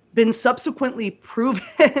been subsequently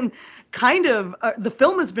proven the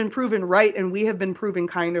film has been proven right, and we have been proven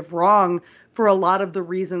kind of wrong for a lot of the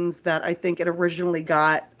reasons that I think it originally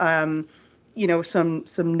got, some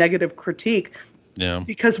negative critique. Yeah.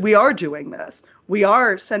 Because we are doing this. We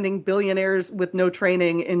are sending billionaires with no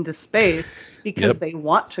training into space because they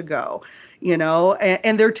want to go.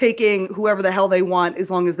 And they're taking whoever the hell they want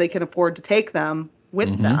as long as they can afford to take them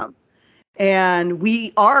with them. And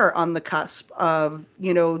we are on the cusp of,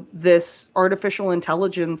 this artificial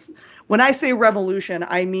intelligence. When I say revolution,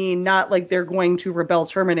 I mean not like they're going to rebel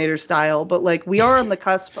Terminator style, but like we are on the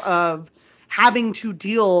cusp of having to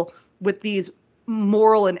deal with these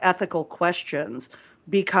moral and ethical questions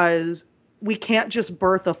because we can't just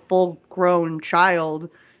birth a full-grown child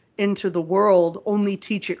into the world, only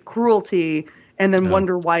teach it cruelty, and then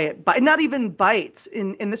wonder why it not even bites.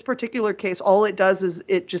 In this particular case, all it does is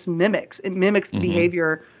it just mimics. It mimics the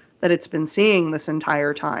behavior that it's been seeing this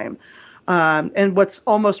entire time. And what's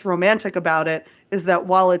almost romantic about it is that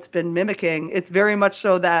while it's been mimicking, it's very much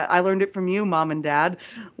so that I learned it from you, Mom and Dad,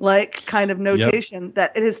 like kind of notation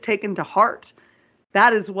that it has taken to heart.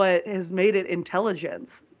 That is what has made it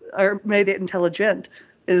intelligent,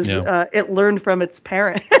 is it learned from its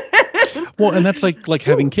parent. Well, and that's like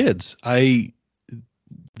having kids.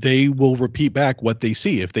 They will repeat back what they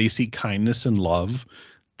see. If they see kindness and love,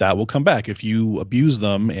 that will come back. If you abuse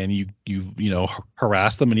them and you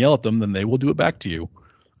harass them and yell at them, then they will do it back to you.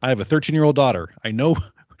 I have a 13-year-old daughter. I know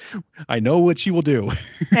what she will do.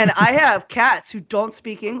 And I have cats who don't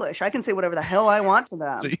speak English. I can say whatever the hell I want to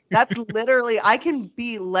them. See? That's literally, I can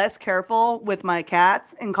be less careful with my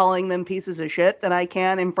cats and calling them pieces of shit than I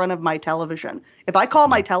can in front of my television. If I call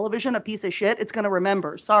my television a piece of shit, it's going to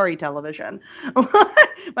remember. Sorry, television. Don't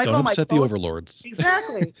upset the overlords.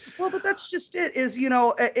 Exactly. Well, but that's just it is,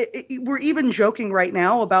 we're even joking right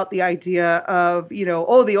now about the idea of,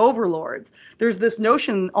 the overlords. There's this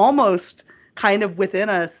notion almost kind of within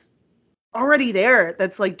us already there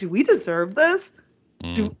that's like, do we deserve this?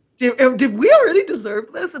 Did we already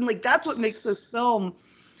deserve this? And like that's what makes this film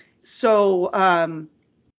so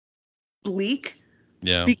bleak.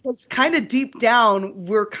 Yeah. Because kind of deep down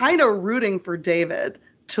we're kind of rooting for David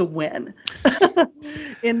to win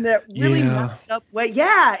in that really messed up way.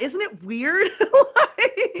 Yeah, isn't it weird?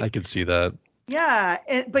 I could see that.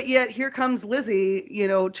 Yeah, but yet here comes Lizzie,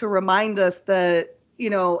 to remind us that,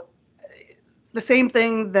 the same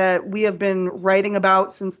thing that we have been writing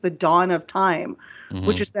about since the dawn of time,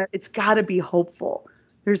 which is that it's got to be hopeful.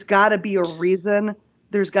 There's got to be a reason.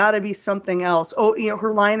 There's got to be something else. Oh,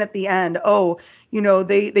 her line at the end. Oh,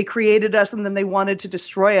 they created us and then they wanted to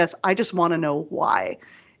destroy us. I just want to know why.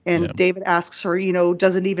 And David asks her,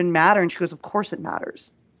 does it even matter? And she goes, of course it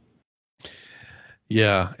matters.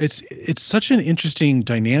 Yeah, it's such an interesting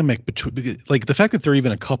dynamic between, like, the fact that they're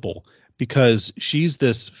even a couple, because she's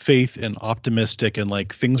this faith and optimistic and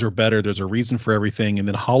like things are better. There's a reason for everything. And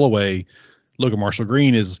then Holloway, Logan Marshall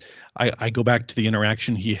Green, is I go back to the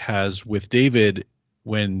interaction he has with David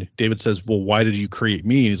when David says, well, why did you create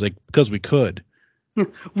me? And he's like, because we could.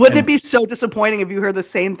 Wouldn't it be so disappointing if you heard the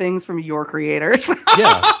same things from your creators?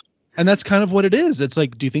 Yeah. And that's kind of what it is. It's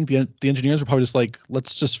like, do you think the engineers were probably just like,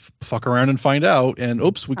 let's just fuck around and find out? And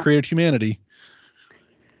oops, we created humanity.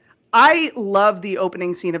 I love the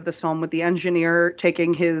opening scene of this film with the engineer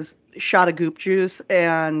taking his shot of goop juice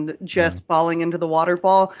and just falling into the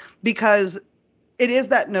waterfall, because it is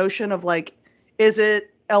that notion of like, is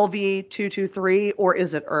it LV-223 or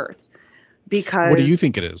is it Earth? Because what do you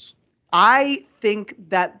think it is? I think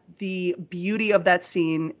that the beauty of that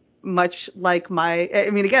scene, much like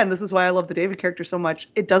again, this is why I love the David character so much.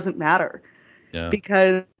 It doesn't matter. Yeah.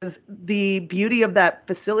 Because the beauty of that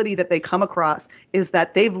facility that they come across is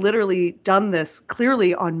that they've literally done this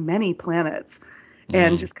clearly on many planets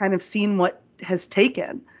and just kind of seen what has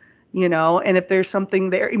taken, and if there's something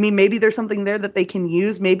there, I mean, maybe there's something there that they can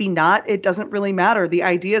use, maybe not. It doesn't really matter. The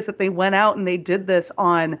idea is that they went out and they did this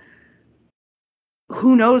on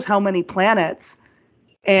who knows how many planets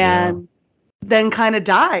and then kind of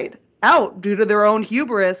died out due to their own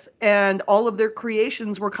hubris, and all of their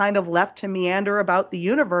creations were kind of left to meander about the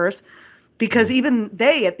universe because even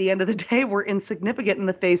they, at the end of the day, were insignificant in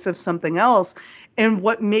the face of something else. And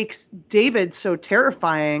what makes David so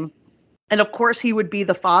terrifying, and of course he would be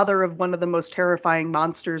the father of one of the most terrifying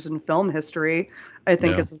monsters in film history, I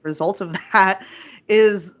think, as a result of that,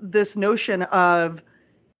 is this notion of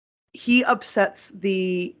he upsets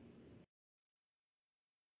the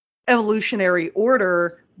evolutionary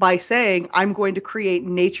order by saying, I'm going to create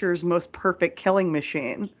nature's most perfect killing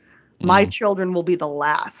machine. My children will be the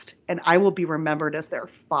last, and I will be remembered as their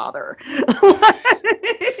father.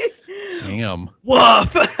 Damn.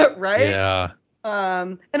 Woof. Right? Yeah.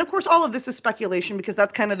 And of course, all of this is speculation because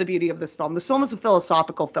that's kind of the beauty of this film. This film is a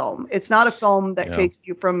philosophical film. It's not a film that takes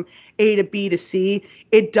you from A to B to C.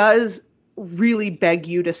 It does really beg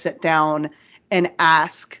you to sit down and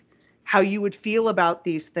ask how you would feel about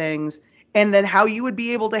these things, and then how you would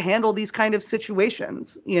be able to handle these kind of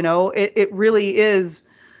situations. It really is,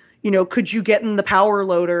 could you get in the power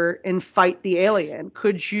loader and fight the alien?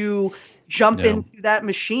 Could you jump into that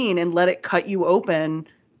machine and let it cut you open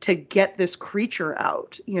to get this creature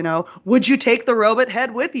out? Would you take the robot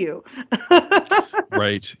head with you?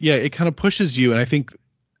 Right. Yeah. It kind of pushes you. And I think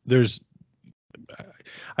the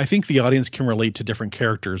audience can relate to different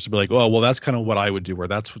characters to be like, oh, well, that's kind of what I would do, or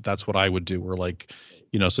that's what I would do. Or like,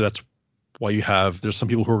 so that's why there's some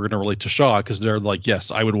people who are going to relate to Shaw because they're like, yes,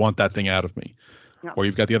 I would want that thing out of me. Yeah. Or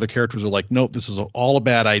you've got the other characters who are like, nope, this is all a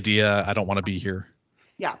bad idea. I don't want to be here.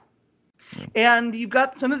 Yeah. And you've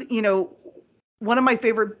got some of the, one of my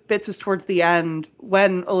favorite bits is towards the end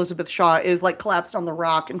when Elizabeth Shaw is like collapsed on the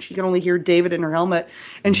rock and she can only hear David in her helmet.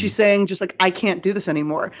 And she's saying just like, I can't do this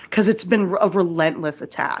anymore because it's been a relentless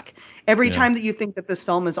attack. Every time that you think that this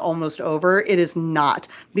film is almost over, it is not,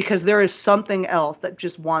 because there is something else that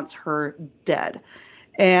just wants her dead.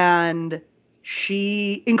 And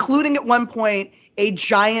she, including at one point, a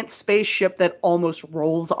giant spaceship that almost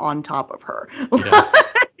rolls on top of her. Yeah.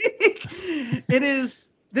 It is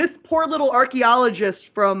this poor little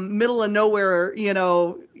archaeologist from middle of nowhere,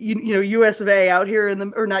 US of A out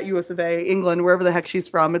here or not US of A, England, wherever the heck she's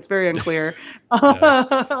from. It's very unclear.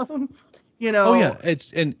 Oh yeah.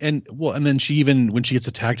 It's and then she, even when she gets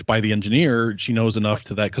attacked by the engineer, she knows enough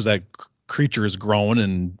to that because that creature is grown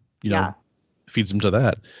and, feeds him to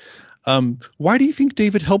that. Why do you think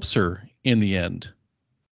David helps her in the end?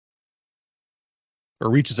 Or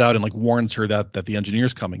reaches out and like warns her that the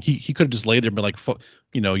engineer's coming. He could have just laid there and been like,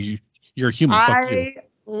 you're a human. Fuck you. I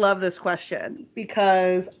love this question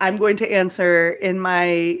because I'm going to answer in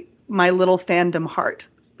my little fandom heart,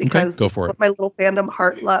 because go for it. What my little fandom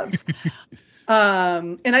heart loves.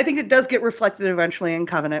 And I think it does get reflected eventually in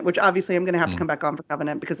Covenant, which obviously I'm going to have to come back on for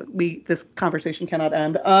Covenant because this conversation cannot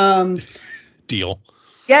end. Deal.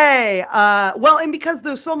 Yay. Well, and because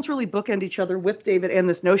those films really bookend each other with David and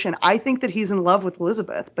this notion, I think that he's in love with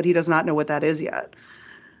Elizabeth, but he does not know what that is yet.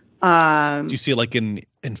 Do you see it like in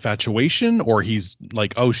infatuation, or he's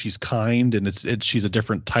like, oh, she's kind and she's a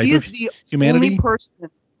different type of humanity? Only person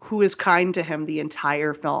who is kind to him the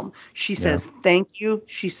entire film. She says, thank you.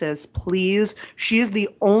 She says, please. She is the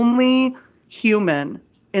only human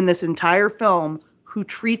in this entire film who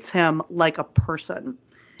treats him like a person.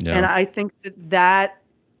 Yeah. And I think that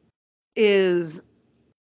is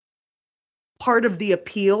part of the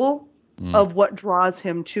appeal of what draws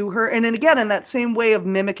him to her. And then again, in that same way of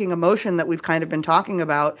mimicking emotion that we've kind of been talking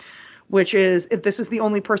about, which is, if this is the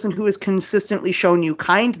only person who has consistently shown you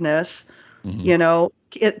kindness,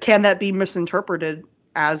 can that be misinterpreted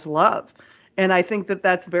as love? And I think that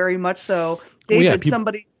that's very much so. David,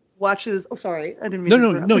 somebody watches. Oh, sorry, I didn't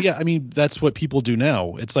mean No. Yeah, I mean, that's what people do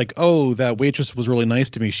now. It's like, oh, that waitress was really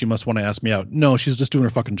nice to me. She must want to ask me out. No, she's just doing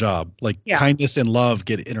her fucking job. Like kindness and love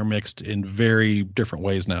get intermixed in very different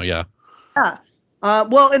ways now. Yeah. Yeah.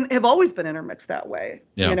 Well, and have always been intermixed that way.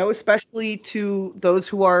 Yeah. Especially to those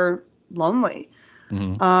who are lonely.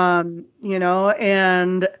 Mm-hmm.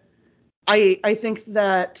 And I think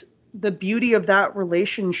that the beauty of that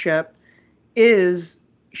relationship is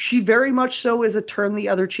she very much so is a turn the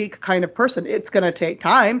other cheek kind of person. It's going to take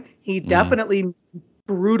time. He definitely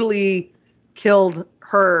brutally killed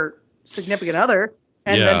her significant other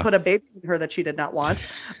and then put a baby in her that she did not want.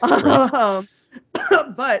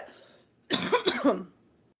 But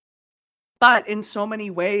But in so many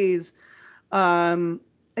ways, again,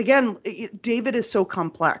 David is so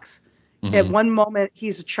complex. Mm-hmm. At one moment,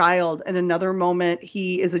 he's a child. In another moment,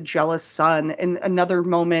 he is a jealous son. In another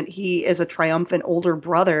moment, he is a triumphant older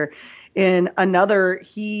brother. In another,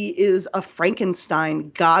 he is a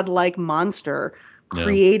Frankenstein, godlike monster,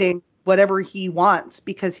 creating whatever he wants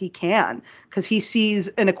because he can. Because he sees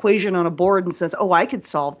an equation on a board and says, oh, I could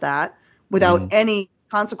solve that without any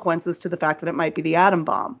consequences to the fact that it might be the atom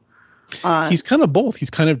bomb. He's kind of both. He's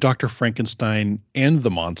kind of Dr. Frankenstein and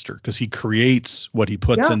the monster because he creates what he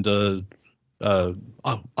puts into Logan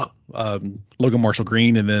Marshall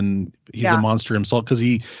Green, and then he's a monster himself because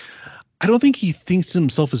I don't think he thinks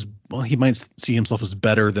himself as well. He might see himself as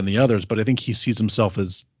better than the others, but I think he sees himself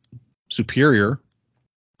as superior.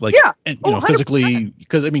 Like, and, you know, physically,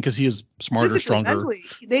 because he is smarter, physically, stronger. Mentally,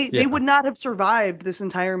 they would not have survived this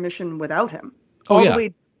entire mission without him. The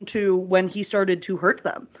way to when he started to hurt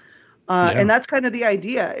them. And that's kind of the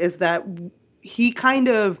idea, is that he kind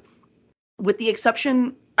of, with the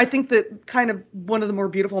exception, I think that kind of one of the more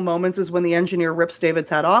beautiful moments is when the engineer rips David's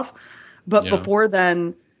head off. But before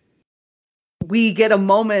then, we get a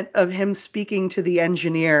moment of him speaking to the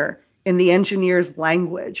engineer in the engineer's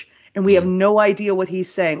language. And we have no idea what he's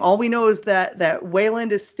saying. All we know is that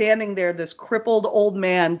Wayland is standing there, this crippled old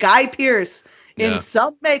man, Guy Pearce, in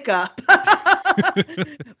some makeup.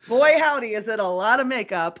 Boy, howdy, is it a lot of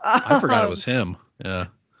makeup. I forgot it was him. Yeah.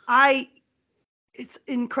 It's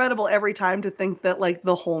incredible every time to think that, like,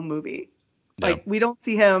 the whole movie, like, we don't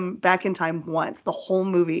see him back in time once. The whole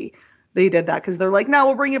movie, they did that because they're like, no,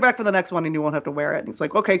 we'll bring you back for the next one and you won't have to wear it. And he's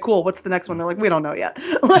like, okay, cool. What's the next one? They're like, we don't know yet.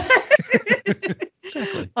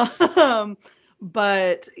 Exactly.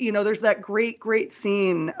 But, you know, there's that great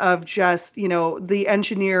scene of just, you know, the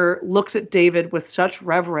engineer looks at David with such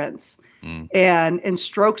reverence and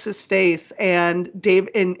strokes his face, and Dave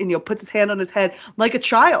and you know, puts his hand on his head like a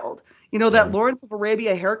child. You know, that Lawrence of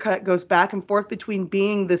Arabia haircut goes back and forth between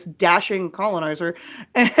being this dashing colonizer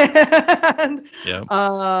and you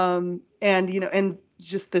know, and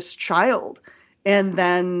just this child. And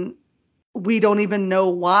then we don't even know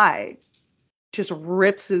why. Just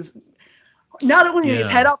rips his, not only his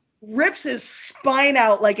head up, rips his spine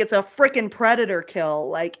out like it's a freaking Predator kill.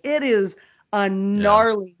 Like, it is a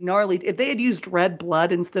gnarly. If they had used red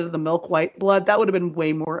blood instead of the milk white blood, that would have been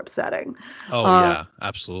way more upsetting. Oh, yeah,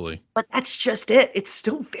 absolutely. But that's just it. It's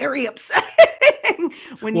still very upsetting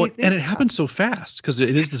when you think. And it happens so fast because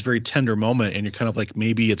it is this very tender moment, and you're kind of like,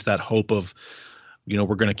 maybe it's that hope of, you know,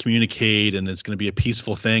 we're going to communicate and it's going to be a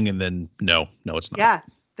peaceful thing, and then no, it's not. Yeah,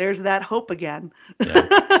 there's that hope again.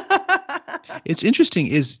 It's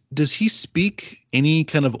interesting. Does he speak any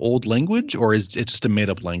kind of old language, or is it just a made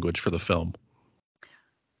up language for the film?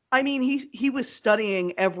 I mean, he was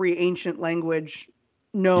studying every ancient language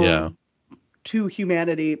known to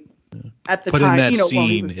humanity at the time. But in that you know,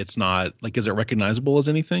 scene, it's not like, is it recognizable as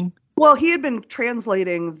anything? Well, he had been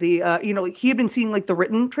translating the, you know, he had been seeing like the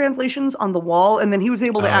written translations on the wall, and then he was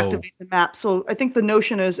able to activate the map. So I think the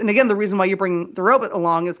notion is, and again, the reason why you bring the robot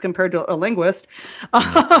along is compared to a linguist,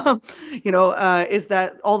 you know, is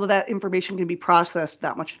that all of that information can be processed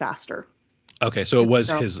that much faster. Okay, so it was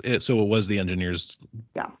it was the engineer's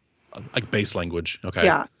like base language. Okay.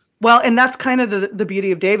 Yeah. Well, and that's kind of the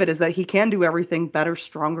beauty of David, is that he can do everything better,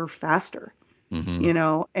 stronger, faster. You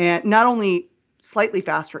know, and not only slightly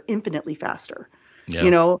faster, infinitely faster. You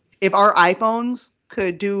know, if our iPhones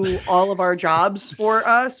could do all of our jobs for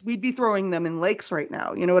us, we'd be throwing them in lakes right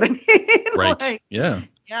now. You know what I mean? Right. Like, yeah.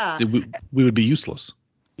 We would be useless.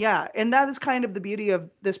 Yeah. And that is kind of the beauty of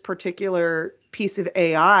this particular piece of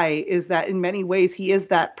AI, is that in many ways he is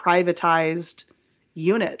that privatized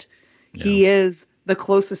unit. Yeah. He is the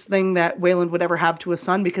closest thing that Wayland would ever have to a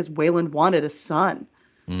son, because Wayland wanted a son.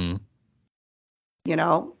 You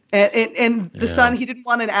know, and the son, he didn't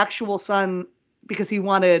want an actual son because he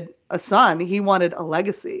wanted a son. He wanted a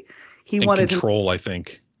legacy. He wanted control, I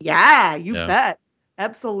think. Yeah, you bet.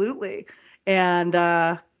 Absolutely. And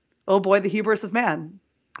oh boy, the hubris of man.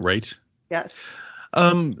 Right. Yes.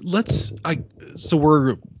 So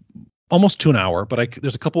we're almost to an hour, but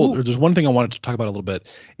there's one thing I wanted to talk about a little bit,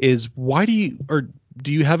 is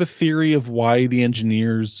do you have a theory of why the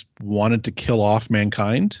engineers wanted to kill off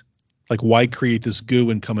mankind? Like, why create this goo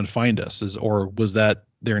and come and find us? Or was that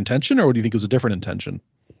their intention, or do you think it was a different intention?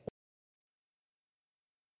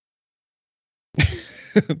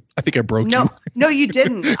 I think I broke you. No, you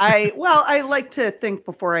didn't. I like to think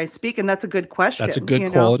before I speak, and that's a good question. That's a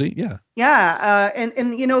good quality. Yeah. Yeah.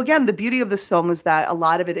 And you know, again, the beauty of this film is that a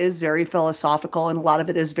lot of it is very philosophical and a lot of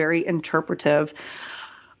it is very interpretive.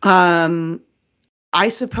 I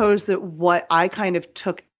suppose that what I kind of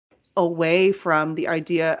took away from the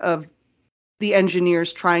idea of the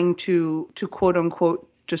engineers trying to quote unquote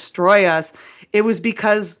destroy us, it was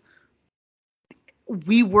because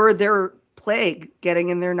we were their plague, getting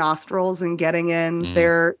in their nostrils and getting in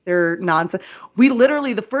their nonsense. We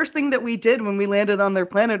literally, the first thing that we did when we landed on their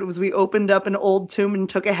planet was we opened up an old tomb and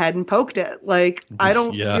took a head and poked it. Like, I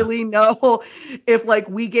don't really know if like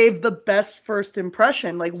we gave the best first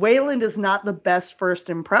impression. Like, Wayland is not the best first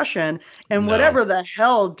impression, and whatever the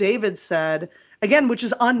hell David said, again, which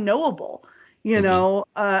is unknowable, you know,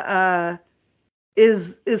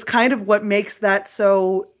 is kind of what makes that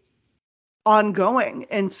so ongoing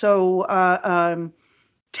and so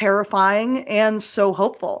terrifying and so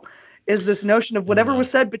hopeful, is this notion of whatever was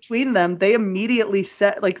said between them. They immediately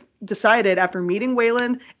decided after meeting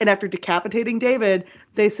Wayland and after decapitating David,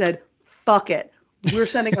 they said, fuck it, we're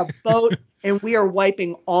sending a boat and we are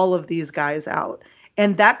wiping all of these guys out.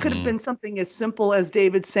 And that could have been something as simple as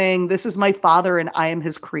David saying, this is my father and I am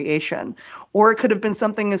his creation. Or it could have been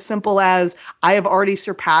something as simple as, I have already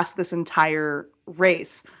surpassed this entire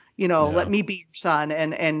race. You know, let me be your son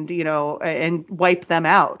and you know, and wipe them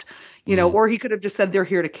out, you know, or he could have just said, they're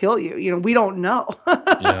here to kill you. You know, we don't know.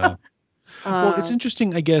 Well, it's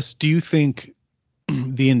interesting, I guess. Do you think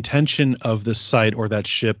the intention of this site or that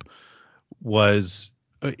ship was,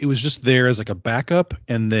 it was just there as like a backup,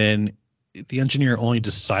 and then the engineer only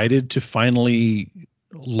decided to finally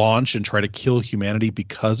launch and try to kill humanity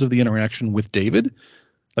because of the interaction with David?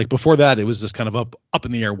 Like before that, it was just kind of up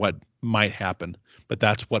in the air what might happen. But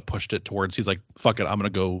that's what pushed it towards, he's like, fuck it, I'm going to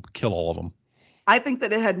go kill all of them. I think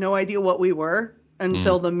that it had no idea what we were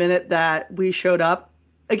until the minute that we showed up.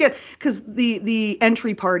 Again, because the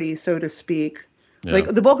entry party, so to speak, like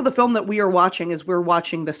the bulk of the film that we are watching is we're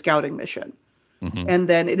watching the scouting mission. And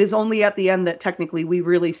then it is only at the end that technically we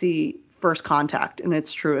really see first contact in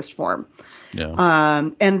its truest form.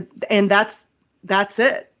 And that's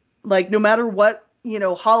it. Like, no matter what, you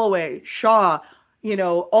know, Holloway, Shaw, you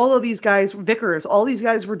know, all of these guys, Vickers, all these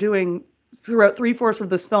guys were doing throughout 3/4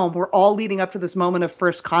 of this film, we're all leading up to this moment of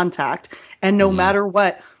first contact. And no matter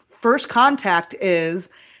what, first contact is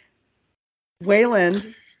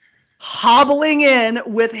Wayland hobbling in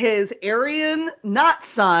with his Aryan not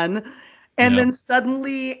son, and then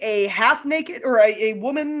suddenly a half naked or a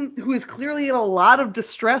woman who is clearly in a lot of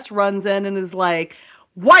distress runs in and is like,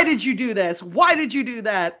 why did you do this? Why did you do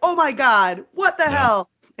that? Oh my God, what the hell?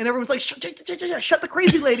 And everyone's like, shut the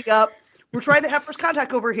crazy lady up. We're trying to have first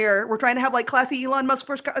contact over here. We're trying to have like classy Elon Musk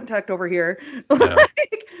first contact over here.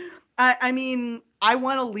 I mean, I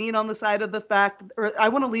want to lean on the side of the fact, or I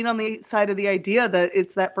want to lean on the side of the idea that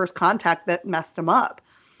it's that first contact that messed him up,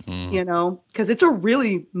 you know, because it's a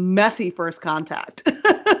really messy first contact.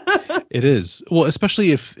 It is. Well,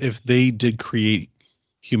 especially if they did create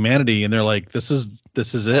humanity and they're like, this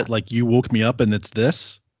is it. Like, you woke me up and it's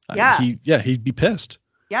this. He'd be pissed.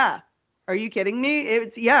 Yeah. Are you kidding me?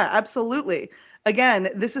 It's absolutely. Again,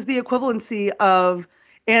 this is the equivalency of,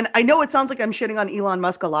 and I know it sounds like I'm shitting on Elon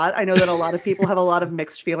Musk a lot. I know that a lot of people have a lot of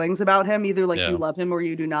mixed feelings about him, either like you love him or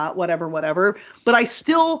you do not, whatever. But I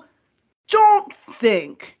still don't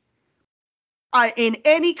think in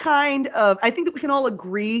any kind of, I think that we can all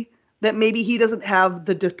agree that maybe he doesn't have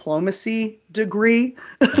the diplomacy degree,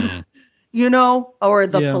 you know, or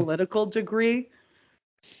the political degree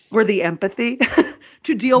or the empathy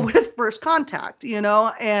to deal with first contact, you know,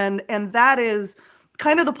 and that is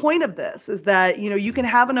kind of the point of this, is that, you know, you can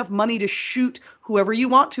have enough money to shoot whoever you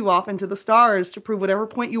want to off into the stars to prove whatever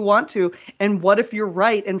point you want to. And what if you're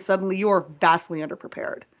right and suddenly you are vastly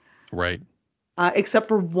underprepared? Right. Except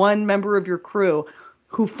for one member of your crew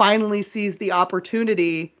who finally sees the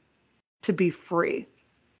opportunity to be free.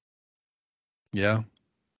 Yeah.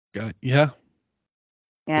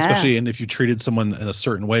 Especially, and if you treated someone in a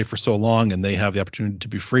certain way for so long and they have the opportunity to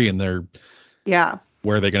be free and they're,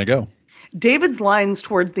 where are they going to go? David's lines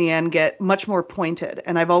towards the end get much more pointed.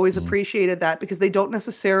 And I've always appreciated that, because they don't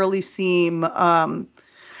necessarily seem,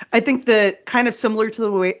 I think that kind of similar to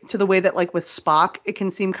the way that, like with Spock, it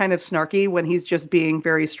can seem kind of snarky when he's just being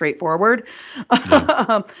very straightforward.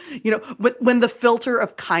 You know, when the filter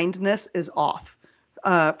of kindness is off,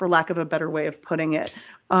 for lack of a better way of putting it.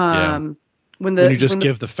 When you just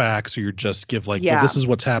give the facts, or you just give like, well, this is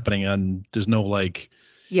what's happening, and there's no like,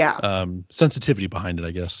 sensitivity behind it,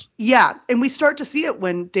 I guess. Yeah. And we start to see it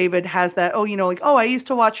when David has that, I used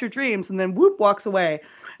to watch your dreams, and then whoop, walks away.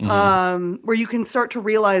 Where you can start to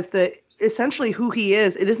realize that essentially who he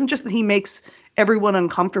is, it isn't just that he makes everyone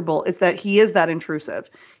uncomfortable, it's that he is that intrusive.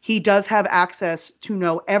 He does have access to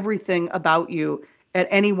know everything about you at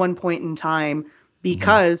any one point in time,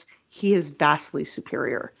 because he is vastly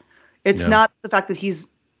superior. It's not the fact that he's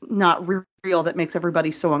not real that makes everybody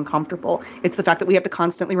so uncomfortable. It's the fact that we have to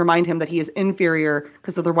constantly remind him that he is inferior,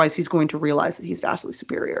 because otherwise he's going to realize that he's vastly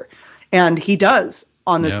superior. And he does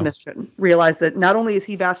on this mission realize that not only is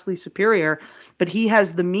he vastly superior, but he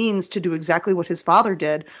has the means to do exactly what his father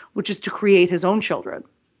did, which is to create his own children.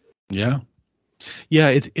 Yeah. Yeah.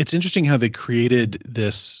 It's interesting how they created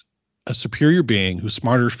a superior being who's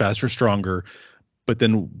smarter, faster, stronger, but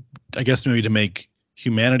then I guess maybe to make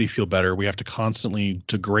humanity feel better, we have to constantly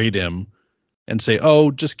degrade him and say, oh,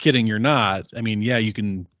 just kidding, you're not. I mean, yeah,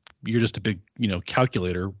 you're just a big,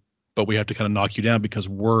 calculator, but we have to kind of knock you down because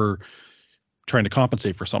we're trying to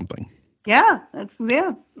compensate for something. Yeah.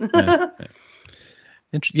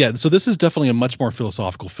 Yeah, so this is definitely a much more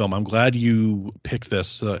philosophical film. I'm glad you picked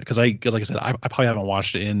this because like I said, I probably haven't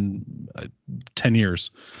watched it in 10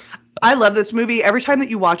 years. I love this movie. Every time that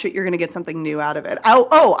you watch it, you're going to get something new out of it.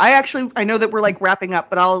 I know that we're like wrapping up,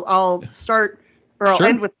 but I'll start, or I'll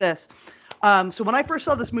end with this. So when I first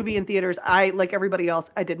saw this movie in theaters, like everybody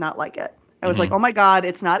else, I did not like it. I was like, oh my God,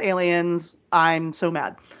 it's not Aliens. I'm so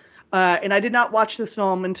mad. And I did not watch this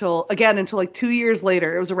film until like 2 years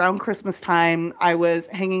later. It was around Christmas time. I was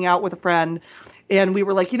hanging out with a friend and we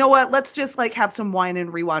were like, you know what, let's just like have some wine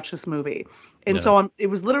and rewatch this movie. And so it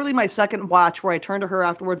was literally my second watch where I turned to her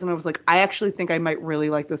afterwards and I was like, I actually think I might really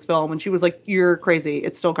like this film. And she was like, you're crazy.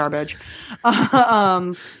 It's still garbage.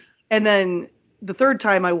 And then the third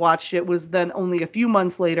time I watched it was then only a few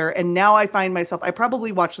months later. And now I find myself, I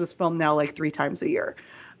probably watch this film now like 3 times a year,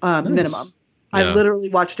 minimum. I literally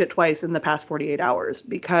watched it twice in the past 48 hours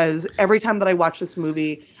because every time that I watch this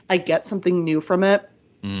movie, I get something new from it.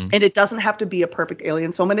 And it doesn't have to be a perfect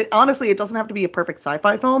Aliens film. And honestly, it doesn't have to be a perfect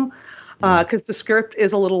sci-fi film because the script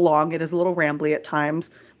is a little long. It is a little rambly at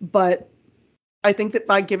times. But I think that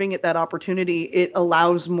by giving it that opportunity, it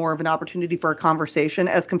allows more of an opportunity for a conversation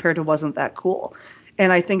as compared to Wasn't That Cool?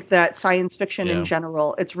 And I think that science fiction in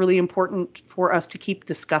general, it's really important for us to keep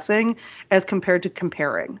discussing as compared to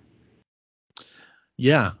comparing.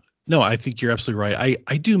 Yeah, no, I think you're absolutely right.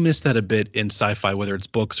 I do miss that a bit in sci-fi, whether it's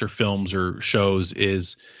books or films or shows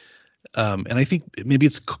and I think maybe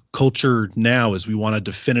it's culture now is we want a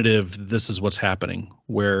definitive, this is what's happening,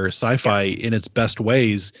 where sci-fi in its best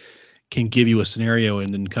ways can give you a scenario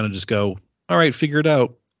and then kind of just go, all right, figure it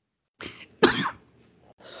out.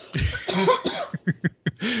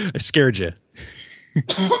 I scared you.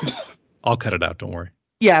 I'll cut it out. Don't worry.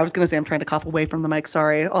 Yeah, I was going to say I'm trying to cough away from the mic.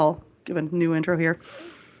 Sorry. I'll give a new intro here.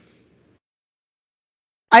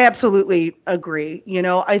 I absolutely agree.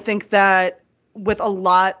 I think that with a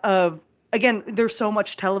lot of, again, there's so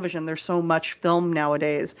much television, there's so much film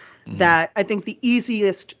nowadays that I think the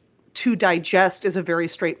easiest to digest is a very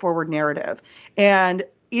straightforward narrative. And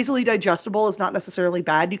easily digestible is not necessarily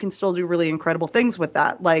bad. You can still do really incredible things with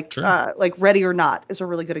that. Like Ready or Not is a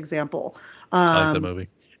really good example. I like the movie.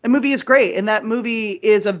 The movie is great. And that movie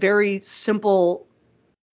is a very simple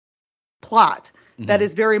plot that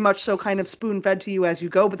is very much so kind of spoon-fed to you as you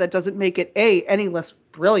go, but that doesn't make it any less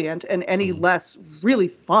brilliant and any less really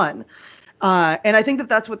fun. And I think that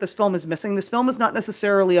that's what this film is missing. This film is not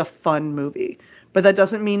necessarily a fun movie, but that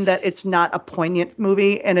doesn't mean that it's not a poignant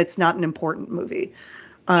movie and it's not an important movie.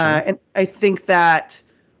 And I think that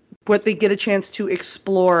what they get a chance to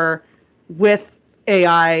explore with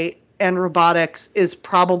AI and robotics is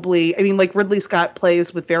probably, I mean, like Ridley Scott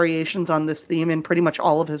plays with variations on this theme in pretty much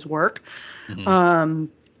all of his work.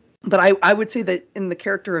 But I would say that in the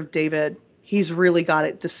character of David, he's really got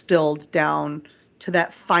it distilled down to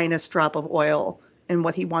that finest drop of oil in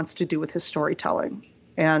what he wants to do with his storytelling.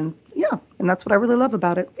 And that's what I really love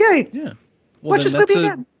about it. Yay. Yeah. Well, watch this movie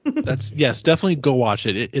again. Yes, definitely go watch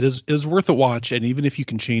it. It is worth a watch. And even if you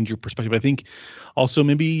can change your perspective, I think also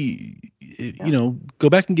maybe, go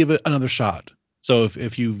back and give it another shot. So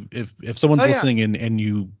if someone's listening and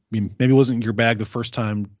you maybe it wasn't your bag the first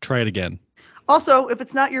time, try it again. Also, if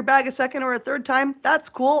it's not your bag a second or a third time, that's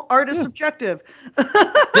cool. Art is subjective.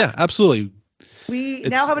 Yeah, absolutely. We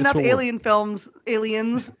now have enough aliens,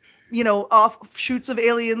 offshoots of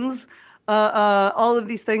Aliens, all of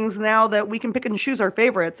these things now that we can pick and choose our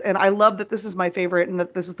favorites. And I love that this is my favorite and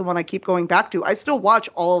that this is the one I keep going back to. I still watch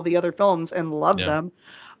all of the other films and love them.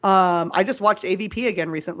 I just watched AVP again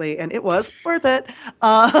recently and it was worth it.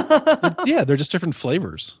 They're just different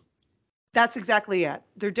flavors. That's exactly it.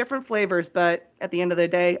 They're different flavors, but at the end of the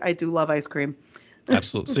day, I do love ice cream.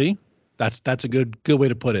 Absolutely. See, that's a good way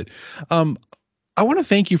to put it. I want to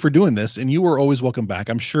thank you for doing this, and you are always welcome back.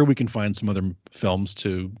 I'm sure we can find some other films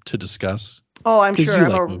to discuss. Oh, I'm sure. You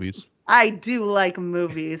like movies. I do like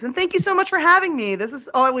movies. And thank you so much for having me. This is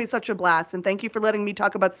always such a blast. And thank you for letting me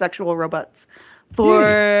talk about sexual robots for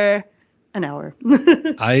an hour.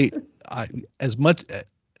 I as much,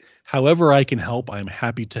 however I can help, I'm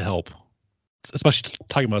happy to help. Especially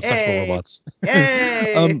talking about sexual robots.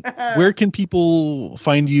 Hey. Where can people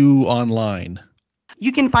find you online?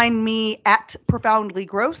 You can find me at Profoundly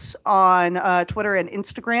Gross on Twitter and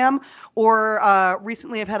Instagram, or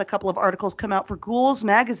recently I've had a couple of articles come out for Ghouls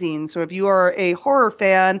magazine. So if you are a horror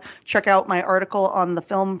fan, check out my article on the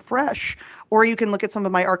film Fresh. Or you can look at some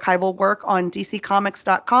of my archival work on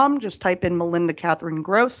dccomics.com. Just type in Melinda Catherine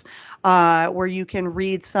Gross, where you can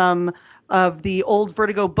read some of the old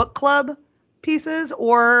Vertigo Book Club pieces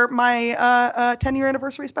or my 10-year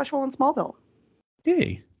anniversary special in Smallville.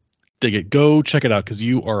 Hey, dig it. Go check it out because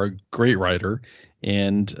you are a great writer,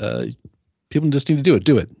 and people just need to do it.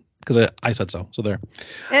 Do it because I said so. So there.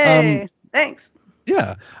 Hey, thanks.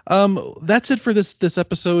 Yeah. That's it for this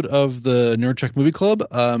episode of the Nerd Trek Movie Club.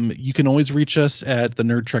 You can always reach us at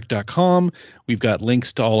thenerdtrek.com. We've got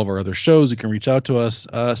links to all of our other shows. You can reach out to us.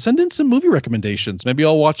 Send in some movie recommendations. Maybe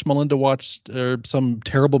I'll watch Melinda watch some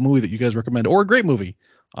terrible movie that you guys recommend, or a great movie.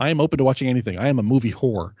 I am open to watching anything. I am a movie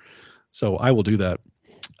whore, so I will do that.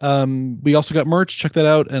 We also got merch. Check that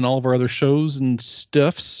out, and all of our other shows and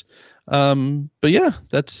stuffs. But yeah,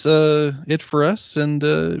 that's it for us, and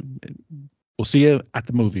we'll see you at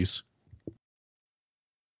the movies.